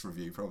out of this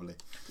review, probably.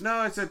 No,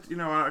 I said,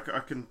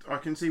 I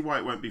can see why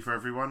it won't be for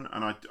everyone,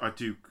 and I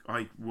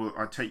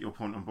take your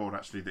point on board,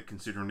 actually, that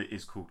considering it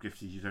is called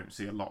Gifted, you don't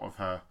see a lot of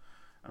her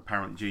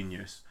apparent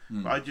genius.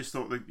 But I just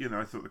thought that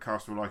I thought the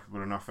cast were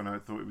likeable enough, and I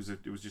thought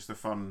it was just a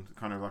fun,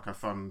 kind of like a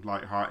fun,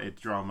 light-hearted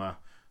drama.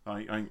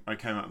 I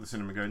came out of the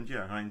cinema going,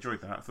 I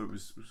enjoyed that. I thought it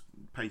was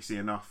pacey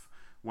enough,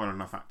 well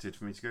enough acted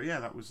for me to go,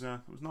 that was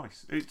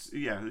nice. It's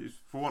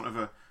for want of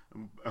a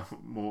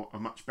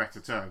much better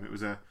term, it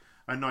was a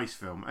nice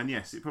film, and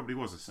yes, it probably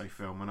was a safe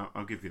film, and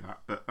I'll give you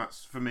that. But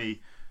that's, for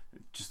me,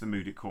 just the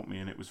mood it caught me,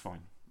 and it was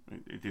fine.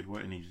 It did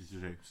what it needed to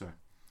do. So,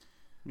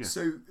 yeah.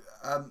 So,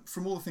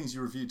 from all the things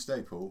you reviewed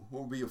today, Paul,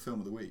 what would be your film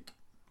of the week?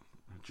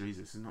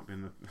 Jesus, has not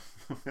been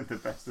the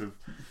best of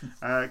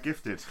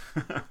Gifted.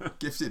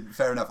 Gifted,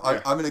 fair enough.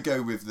 Yeah. I'm going to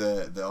go with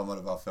the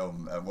Almodovar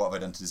film, What Have I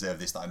Done to Deserve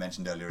This, that I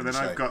mentioned earlier in the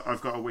show. Then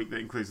I've got a week that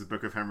includes The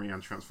Book of Henry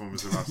and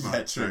Transformers: The Last Yeah,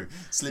 Night. true.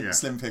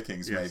 Slim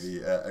pickings,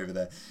 maybe, over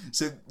there.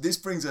 So this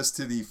brings us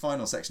to the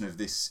final section of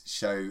this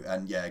show,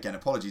 and yeah, again,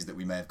 apologies that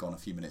we may have gone a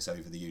few minutes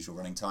over the usual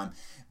running time,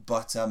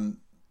 but I'm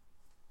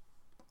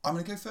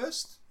going to go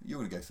first. You're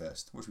going to go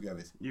first. What should we go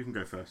with? You can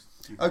go first.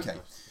 Okay.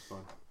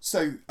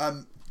 So,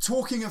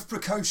 talking of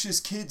precocious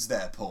kids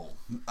there, Paul,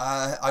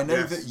 I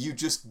know that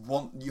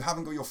you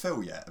haven't got your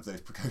fill yet of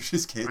those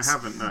precocious kids. I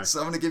haven't, no. So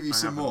I'm going to give you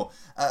some more.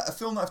 A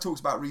film that I've talked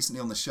about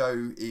recently on the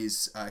show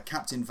is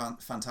Captain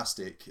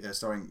Fantastic,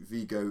 starring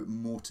Viggo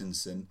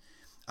Mortensen.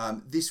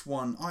 This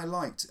one I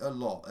liked a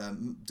lot,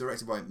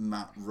 directed by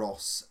Matt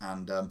Ross,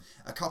 and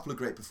a couple of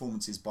great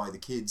performances by the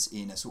kids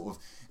in a sort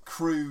of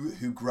crew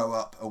who grow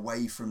up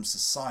away from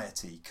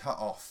society, cut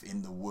off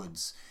in the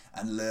woods,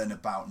 and learn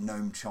about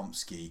Noam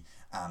Chomsky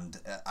and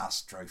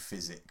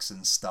astrophysics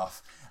and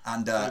stuff.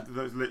 And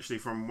those literally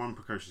from one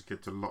precocious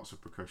kid to lots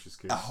of precocious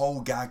kids. A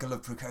whole gaggle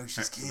of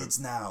precocious kids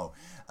now.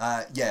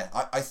 I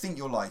think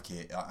you'll like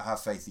it. I have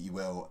faith that you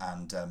will.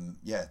 And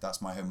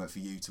that's my homework for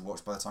you to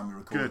watch by the time we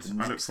record the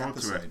next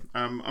episode. To it.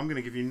 I'm going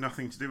to give you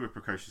nothing to do with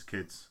precocious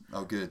kids.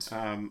 Oh, good.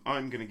 I'm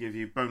going to give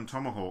you Bone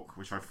Tomahawk,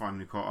 which I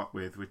finally caught up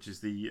with, which is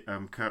the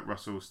Kurt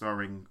Russell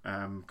starring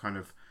kind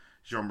of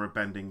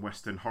genre-bending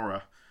Western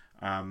horror.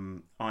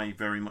 I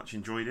very much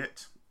enjoyed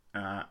it.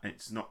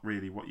 It's not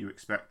really what you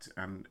expect,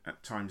 and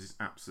at times it's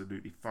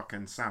absolutely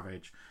fucking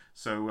savage.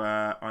 So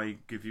I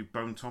give you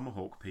Bone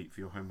Tomahawk, Pete, for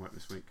your homework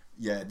this week.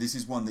 Yeah, this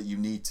is one that you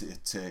need to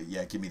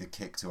give me the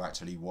kick to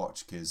actually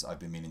watch, because I've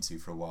been meaning to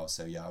for a while.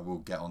 So yeah, I will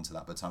get onto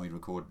that by the time we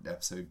record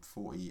episode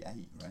 48,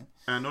 right?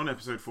 And on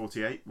episode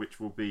 48, which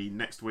will be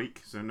next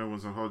week, so no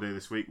one's on holiday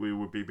this week, we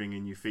will be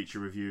bringing you feature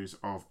reviews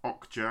of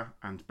Okja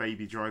and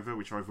Baby Driver,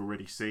 which I've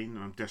already seen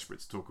and I'm desperate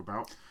to talk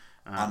about.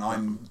 And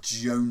I'm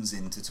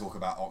jonesing to talk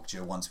about Okja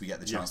once we get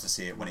the chance to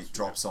see it when it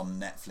drops on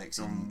Netflix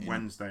on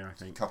Wednesday, I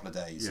think. A couple of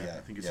days. Yeah,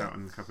 I think it's out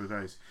in a couple of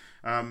days.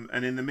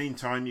 And in the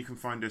meantime, you can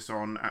find us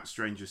on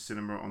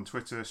 @StrangerCinema on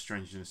Twitter,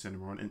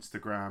 StrangerCinema on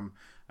Instagram,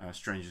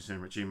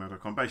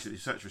 StrangerCinema@gmail.com. Basically,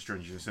 search for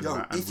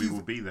StrangerCinema and we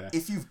will be there.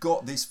 If you've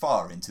got this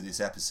far into this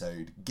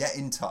episode, get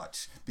in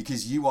touch,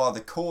 because you are the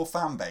core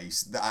fan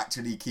base that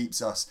actually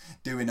keeps us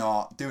doing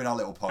our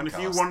little podcast. And if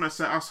you want to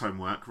set us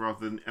homework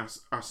rather than us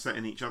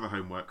setting each other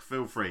homework,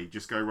 feel free.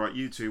 Just go, right,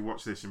 you two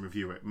watch this and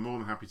review it. I'm more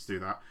than happy to do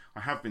that.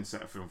 I have been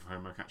set a film for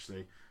homework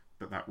actually,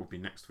 but that will be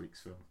next week's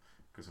film,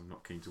 because I'm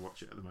not keen to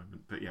watch it at the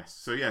moment. But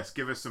yes,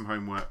 give us some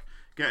homework,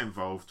 get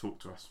involved,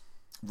 talk to us.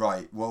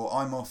 Right. Well,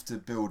 I'm off to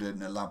build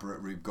an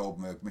elaborate Rube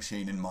Goldberg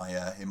machine in my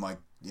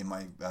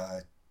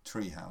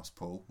tree house.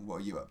 Paul, what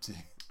are you up to?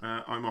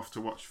 I'm off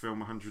to watch film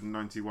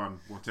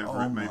 191,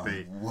 whatever it may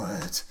be. Oh my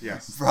word!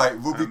 Yes. Right.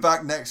 We'll be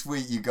back next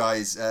week, you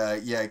guys.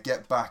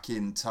 Get back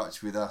in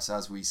touch with us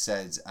as we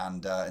said,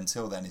 and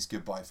until then, it's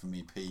goodbye from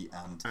me, Pete,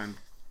 and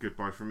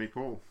goodbye from me,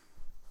 Paul.